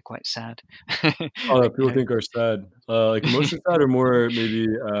people think are quite sad. Oh, that Like, you people know, think are sad. Like emotionally sad or more maybe,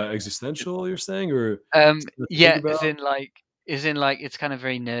 existential, you're saying, or stuff to think yeah, about? as in like it's kind of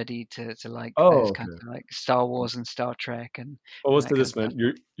very nerdy to like Oh, those kinds okay. of like Star Wars and Star Trek Well, and let's that do kind of this, stuff.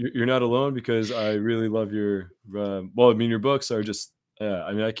 man. You're not alone because I really love your, well, I mean, your books are just, yeah,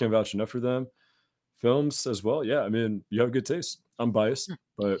 I mean, I can't vouch enough for them. Films as well, yeah, I mean, you have good taste. I'm biased,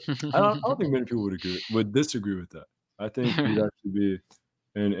 but I don't think many people would disagree with that. I think you'd Right. actually be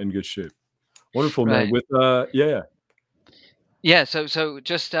in good shape. Wonderful, man. Right. With, yeah, yeah, Yeah, so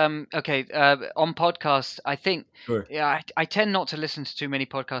just okay, on podcasts, I think sure. yeah, I tend not to listen to too many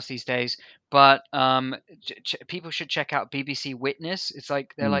podcasts these days, but people should check out BBC Witness. It's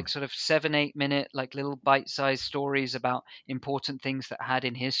like they're Mm, like sort of 7 8 minute like little bite sized stories about important things that had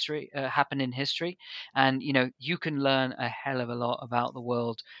in history happened in history, and you know you can learn a hell of a lot about the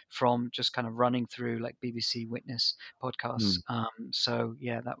world from just kind of running through like BBC Witness podcasts. mm. So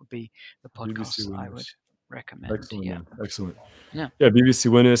yeah, that would be the BBC podcasts that I would Winners. recommend. Excellent, Yeah. man. Excellent. Yeah. Yeah,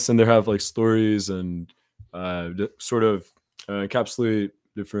 BBC Winners, and they have like stories and sort of encapsulate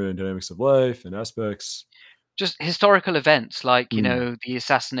different dynamics of life and aspects. Just historical events like, you Mm. know, the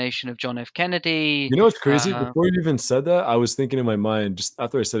assassination of John F. Kennedy. You know what's crazy? Uh Before you even said that, I was thinking in my mind just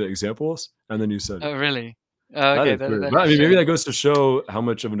after I said examples, and then you said it. oh, really? Oh, That okay, is weird. But I that's mean, maybe strange. that goes to show how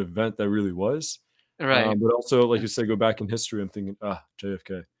much of an event that really was. Right. But also, like Yeah, you said, go back in history. I'm thinking,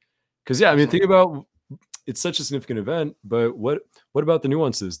 JFK. Because yeah, I mean, think exactly. about it's such a significant event, but what about the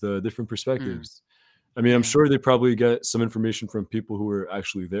nuances, the different Mm, perspectives? I mean, I'm yeah, sure they probably get some information from people who were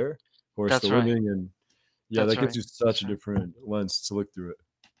actually there, who are that's still right. living, and yeah, that That's gives right. you such That's a right. different lens to look through it.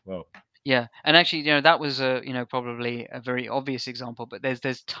 Wow. Yeah, and actually, you know, that was a, you know, probably a very obvious example, but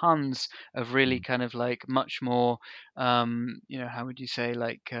there's tons of really Mm. kind of like much more, you know, how would you say,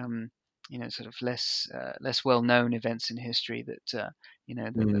 like, you know, sort of less well-known events in history that, you know,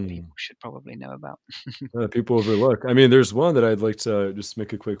 that Mm. people should probably know about. People overlook. I mean, there's one that I'd like to just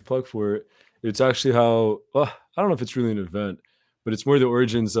make a quick plug for it. It's actually how I don't know if it's really an event, but it's more the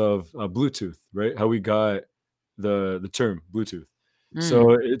origins of Bluetooth, right? How we got the term Bluetooth. So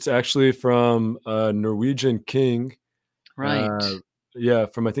Mm, it's actually from a Norwegian king. right, Uh, yeah,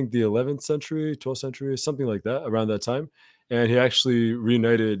 from I think the 11th century, 12th century, something like that, around that time, and he actually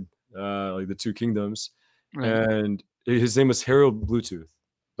reunited like the two kingdoms, right. and his name was Harold Bluetooth.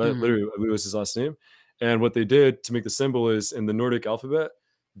 But Mm, literally, I believe was his last name. And what they did to make the symbol is in the Nordic alphabet,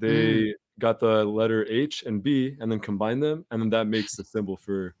 mm, they got the letter H and B and then combined them, and then that makes the symbol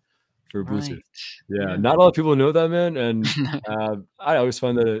for Bluetooth. right. Yeah, Yeah. not a lot of people know that, man, and I always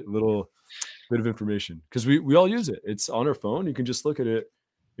find that a little bit of information because we all use it. It's on our phone. You can just look at it.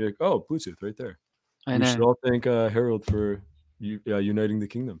 Be like, oh, Bluetooth right there. I We should know. all thank Harold for uniting the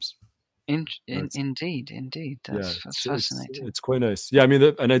kingdoms. That's Indeed, indeed. yeah, That's it's fascinating. it's quite nice. Yeah, I mean,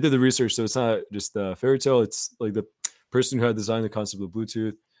 and I did the research, so it's not just a fairy tale. It's like the person who had designed the concept of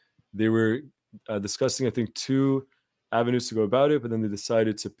Bluetooth. They were discussing, I think, two avenues to go about it, but then they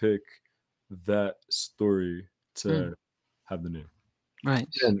decided to pick that story Mm. to have the name. Right.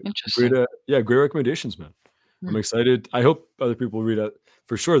 Man, great, Interesting. yeah, great recommendations, man. I'm Mm. excited. I hope other people read out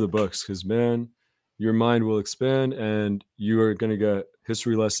for sure the books because, man, your mind will expand and you are gonna get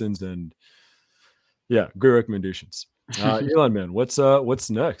history lessons and yeah, great recommendations. Elon, man, what's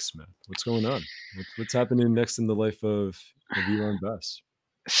next, man? What's going on? What's happening next in the life of Elon Bass?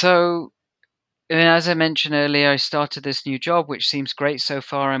 So, as I mentioned earlier, I started this new job, which seems great so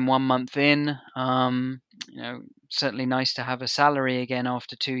far. I'm 1 month in. You know, certainly nice to have a salary again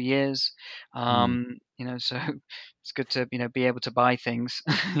after 2 years. Mm. So it's good to be able to buy things.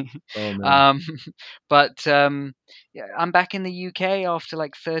 Oh man. um, but yeah, I'm back in the UK after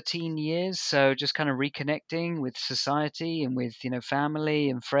like 13 years, so just kind of reconnecting with society and with family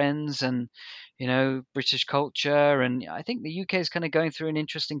and friends and British culture. And I think the UK is kind of going through an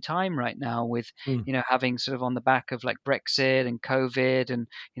interesting time right now with Mm. having sort of on the back of like Brexit and COVID and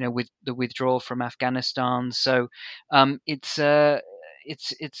with the withdrawal from Afghanistan. So it's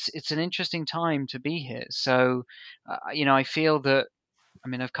an interesting time to be here. So I feel that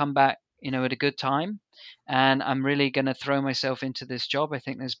I've come back at a good time, and I'm really going to throw myself into this job. I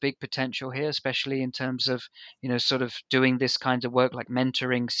think there's big potential here, especially in terms of sort of doing this kind of work like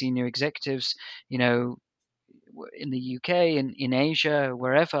mentoring senior executives. You know, in the UK and in Asia,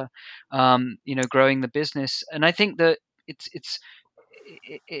 wherever, growing the business. And I think that it's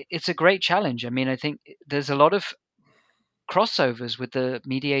a great challenge. I mean, I think there's a lot of crossovers with the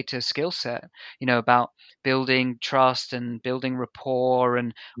mediator skill set, about building trust and building rapport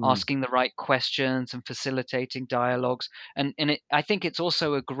and Mm. asking the right questions and facilitating dialogues. I think it's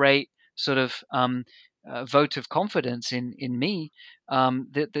also a great sort of vote of confidence in me,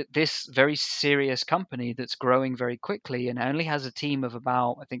 that this very serious company that's growing very quickly and only has a team of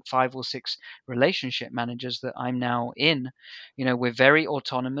about, I think, 5 or 6 relationship managers that I'm now in. We're very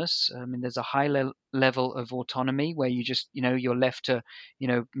autonomous. I mean, there's a high level of autonomy where you just, you're left to,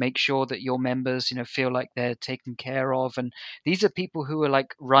 make sure that your members, feel like they're taken care of. And these are people who are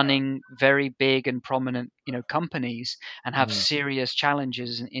like running very big and prominent, companies and have Mm. serious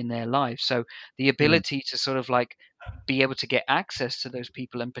challenges in their life. So the Mm. ability to sort of like be able to get access to those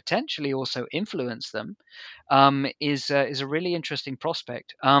people and potentially also influence them, is a really interesting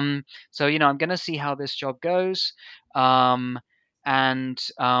prospect. So I'm going to see how this job goes. Um, and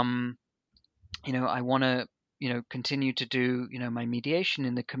I want to continue to do my mediation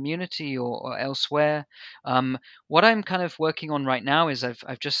in the community or elsewhere. um, what I'm kind of working on right now is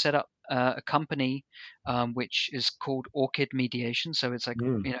I've just set up a company, which is called Orchid Mediation. So it's like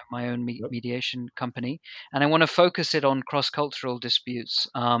Mm. my own Yep. mediation company, and I want to focus it on cross-cultural disputes.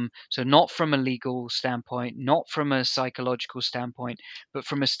 So not from a legal standpoint, not from a psychological standpoint, but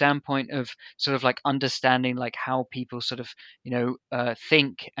from a standpoint of sort of like understanding like how people sort of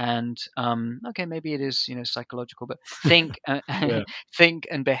think and okay, maybe it is psychological, but think, Yeah. think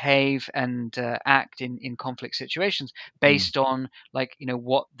and behave and act in conflict situations Mm. based on like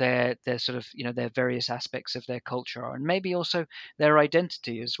what their sort of their various aspects of their culture are, and maybe also their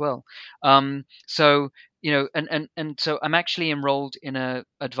identity as well. So and so I'm actually enrolled in a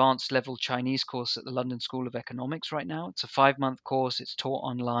advanced level Chinese course at the London School of Economics right now. It's a 5-month course. It's taught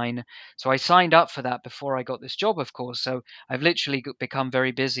online. So I signed up for that before I got this job, of course. So I've literally become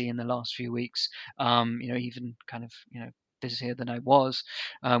very busy in the last few weeks. Even kind of busier than I was,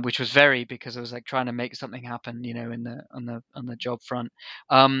 which was very because I was like trying to make something happen, in the on the job front.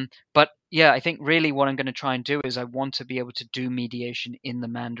 But yeah, I think really what I'm going to try and do is I want to be able to do mediation in the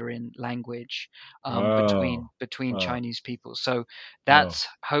Mandarin language, Oh. between Oh. Chinese people. So Oh. that's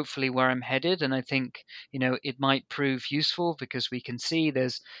hopefully where I'm headed, and I think it might prove useful because we can see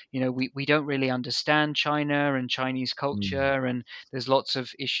there's we don't really understand China and Chinese Mm. culture, and there's lots of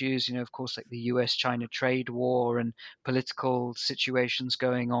issues, of course, like the US China trade war and political situations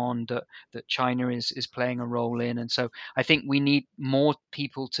going on that China is playing a role in. And so I think we need more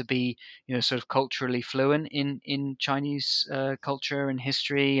people to be sort of culturally fluent in Chinese culture and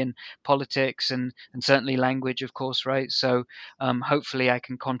history and politics and certainly language, of course, right? So hopefully I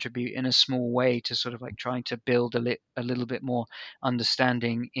can contribute in a small way to sort of like trying to build a little bit more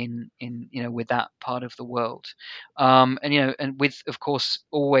understanding in with that part of the world. And with, of course,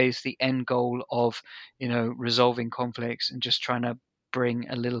 always the end goal of resolving conflicts and just trying to bring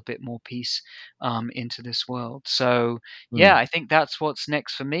a little bit more peace into this world. So yeah, Mm. I think that's what's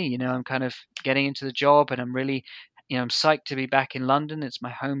next for me. I'm kind of getting into the job, and I'm really I'm psyched to be back in London. It's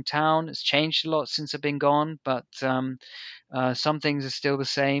my hometown. It's changed a lot since I've been gone, but some things are still the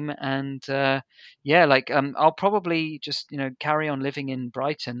same. And yeah, like I'll probably just carry on living in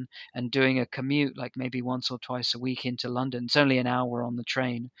Brighton and doing a commute, like maybe once or twice a week into London. It's only an hour on the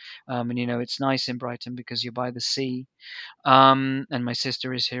train, and it's nice in Brighton because you're by the sea. And my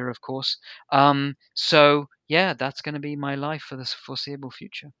sister is here, of course. So yeah, that's going to be my life for the foreseeable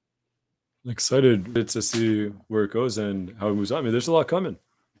future. Excited to see where it goes and how it moves on. I mean, there's a lot coming.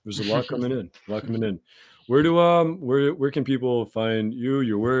 There's a lot coming in. A lot coming in. Where can people find you,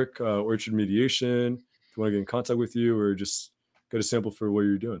 your work, Orchard Mediation? If you want to get in contact with you, or just get a sample for what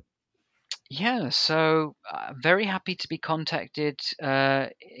you're doing. Yeah, so very happy to be contacted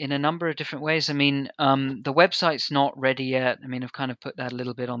in a number of different ways. I mean, the website's not ready yet. I mean, I've kind of put that a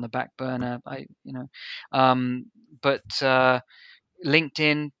little bit on the back burner. But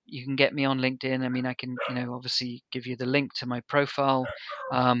LinkedIn, you can get me on LinkedIn. I mean, I can, obviously give you the link to my profile.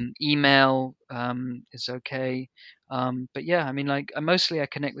 Email is okay. But yeah, I mean, like, mostly I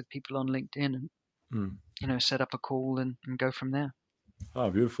connect with people on LinkedIn and, Mm. set up a call and go from there. Ah,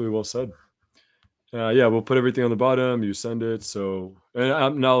 beautifully well said. Yeah, we'll put everything on the bottom. You send it. So,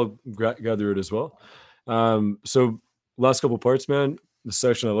 and now gather it as well. So, last couple parts, man. The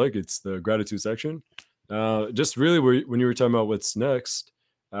section I like, it's the gratitude section. Just really, when you were talking about what's next,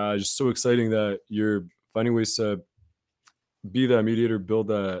 just so exciting that you're finding ways to be that mediator, build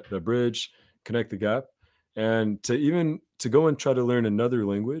that bridge, connect the gap, and to go and try to learn another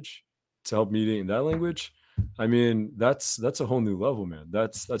language to help mediate in that language. I mean, that's a whole new level, man.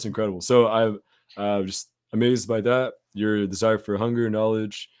 That's incredible. So I'm just amazed by that. Your desire for hunger,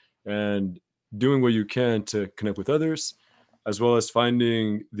 knowledge, and doing what you can to connect with others, as well as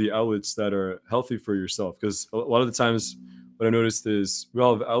finding the outlets that are healthy for yourself. Because a lot of the times, what I noticed is we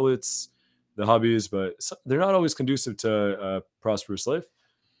all have outlets, the hobbies, but they're not always conducive to a prosperous life.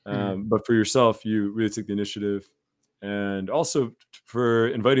 Mm, But for yourself, you really took the initiative, and also for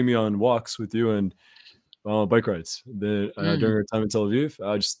inviting me on walks with you and bike rides during mm, our time in Tel Aviv.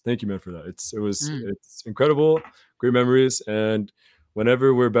 I just thank you, man, for that. mm. It's incredible, great memories, and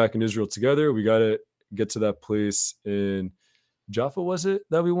whenever we're back in Israel together, we gotta get to that place in Jaffa. Was it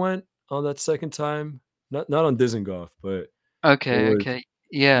that we went on that second time? Not on Dizengoff, but it Okay, was. okay.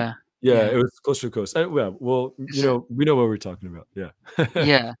 Yeah, Yeah, yeah. it was close to the coast. Yeah, well, Is it we know what we're talking about. Yeah.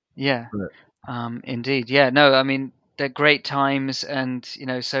 Yeah, yeah. Right. Indeed. Yeah, no, I mean, they're great times and,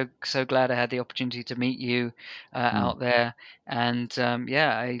 so glad I had the opportunity to meet you Mm, out there. And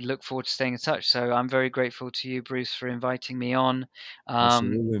yeah, I look forward to staying in touch. So I'm very grateful to you, Bruce, for inviting me on.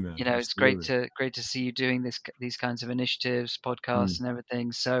 absolutely, man. It's great Absolutely. to see you doing these kinds of initiatives, podcasts, Mm, and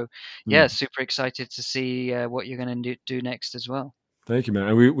everything. So yeah, mm. super excited to see what you're going to do next as well. Thank you, man.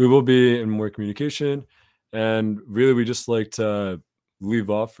 And we will be in more communication. And really, we just like to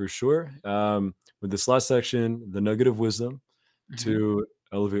leave off for sure with this last section, the nugget of wisdom Hmm. to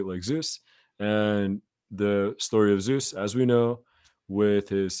elevate like Zeus. And the story of Zeus, as we know, with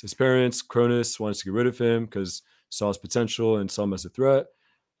his parents, Cronus wants to get rid of him because saw his potential and saw him as a threat.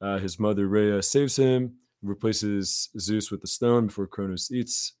 His mother Rhea saves him, replaces Zeus with the stone before Cronus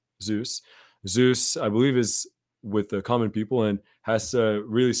eats Zeus. Zeus, I believe, is with the common people and has to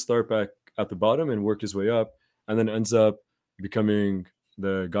really start back at the bottom and work his way up, and then ends up becoming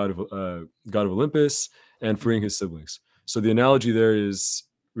the god of Olympus and freeing his siblings. So the analogy there is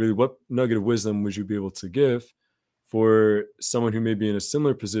really, what nugget of wisdom would you be able to give for someone who may be in a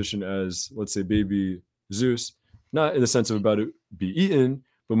similar position as, let's say, baby Zeus, not in the sense of about to be eaten,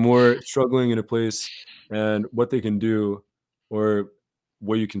 but more struggling in a place, and what they can do, or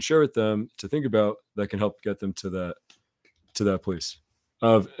what you can share with them to think about that can help get them to that place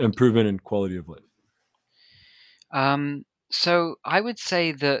of improvement in quality of life. So I would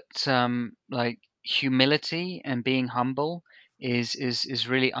say that like humility and being humble is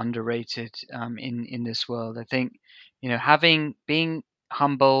really underrated in this world. I think having being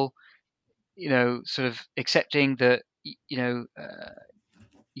humble, sort of accepting that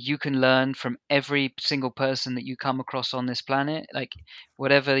you can learn from every single person that you come across on this planet, like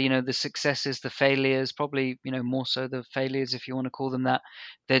whatever the successes, the failures, probably more so the failures, if you want to call them that.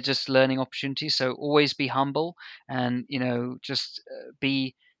 They're just learning opportunities, so always be humble and just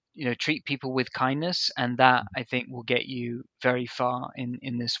be treat people with kindness, and that I think will get you very far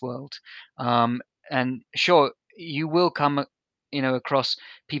in this world. um and sure, you will come across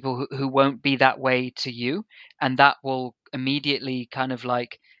people who won't be that way to you, and that will immediately kind of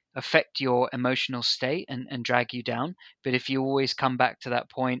like affect your emotional state and drag you down. But if you always come back to that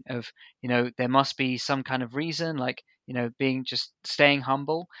point of, there must be some kind of reason, like, being just staying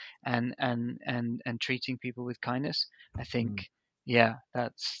humble and treating people with kindness. I think, Mm. yeah,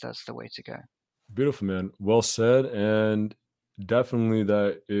 that's the way to go. Beautiful, man. Well said. And definitely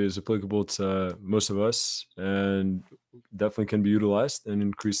that is applicable to most of us and definitely can be utilized in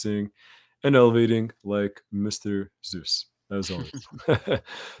increasing and elevating like Mr. Zeus, as always.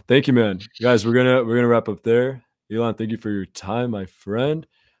 Thank you, man. Guys, we're gonna wrap up there. Elon, thank you for your time, my friend.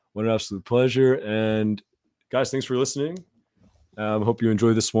 What an absolute pleasure. And guys, thanks for listening. Hope you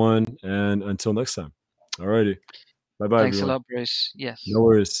enjoy this one. And until next time. Alrighty. Bye bye, Thanks a everyone. lot, Bruce. Yes, No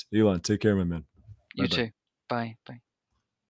worries. Elon, take care, my man. Bye you bye. too. Bye. Bye.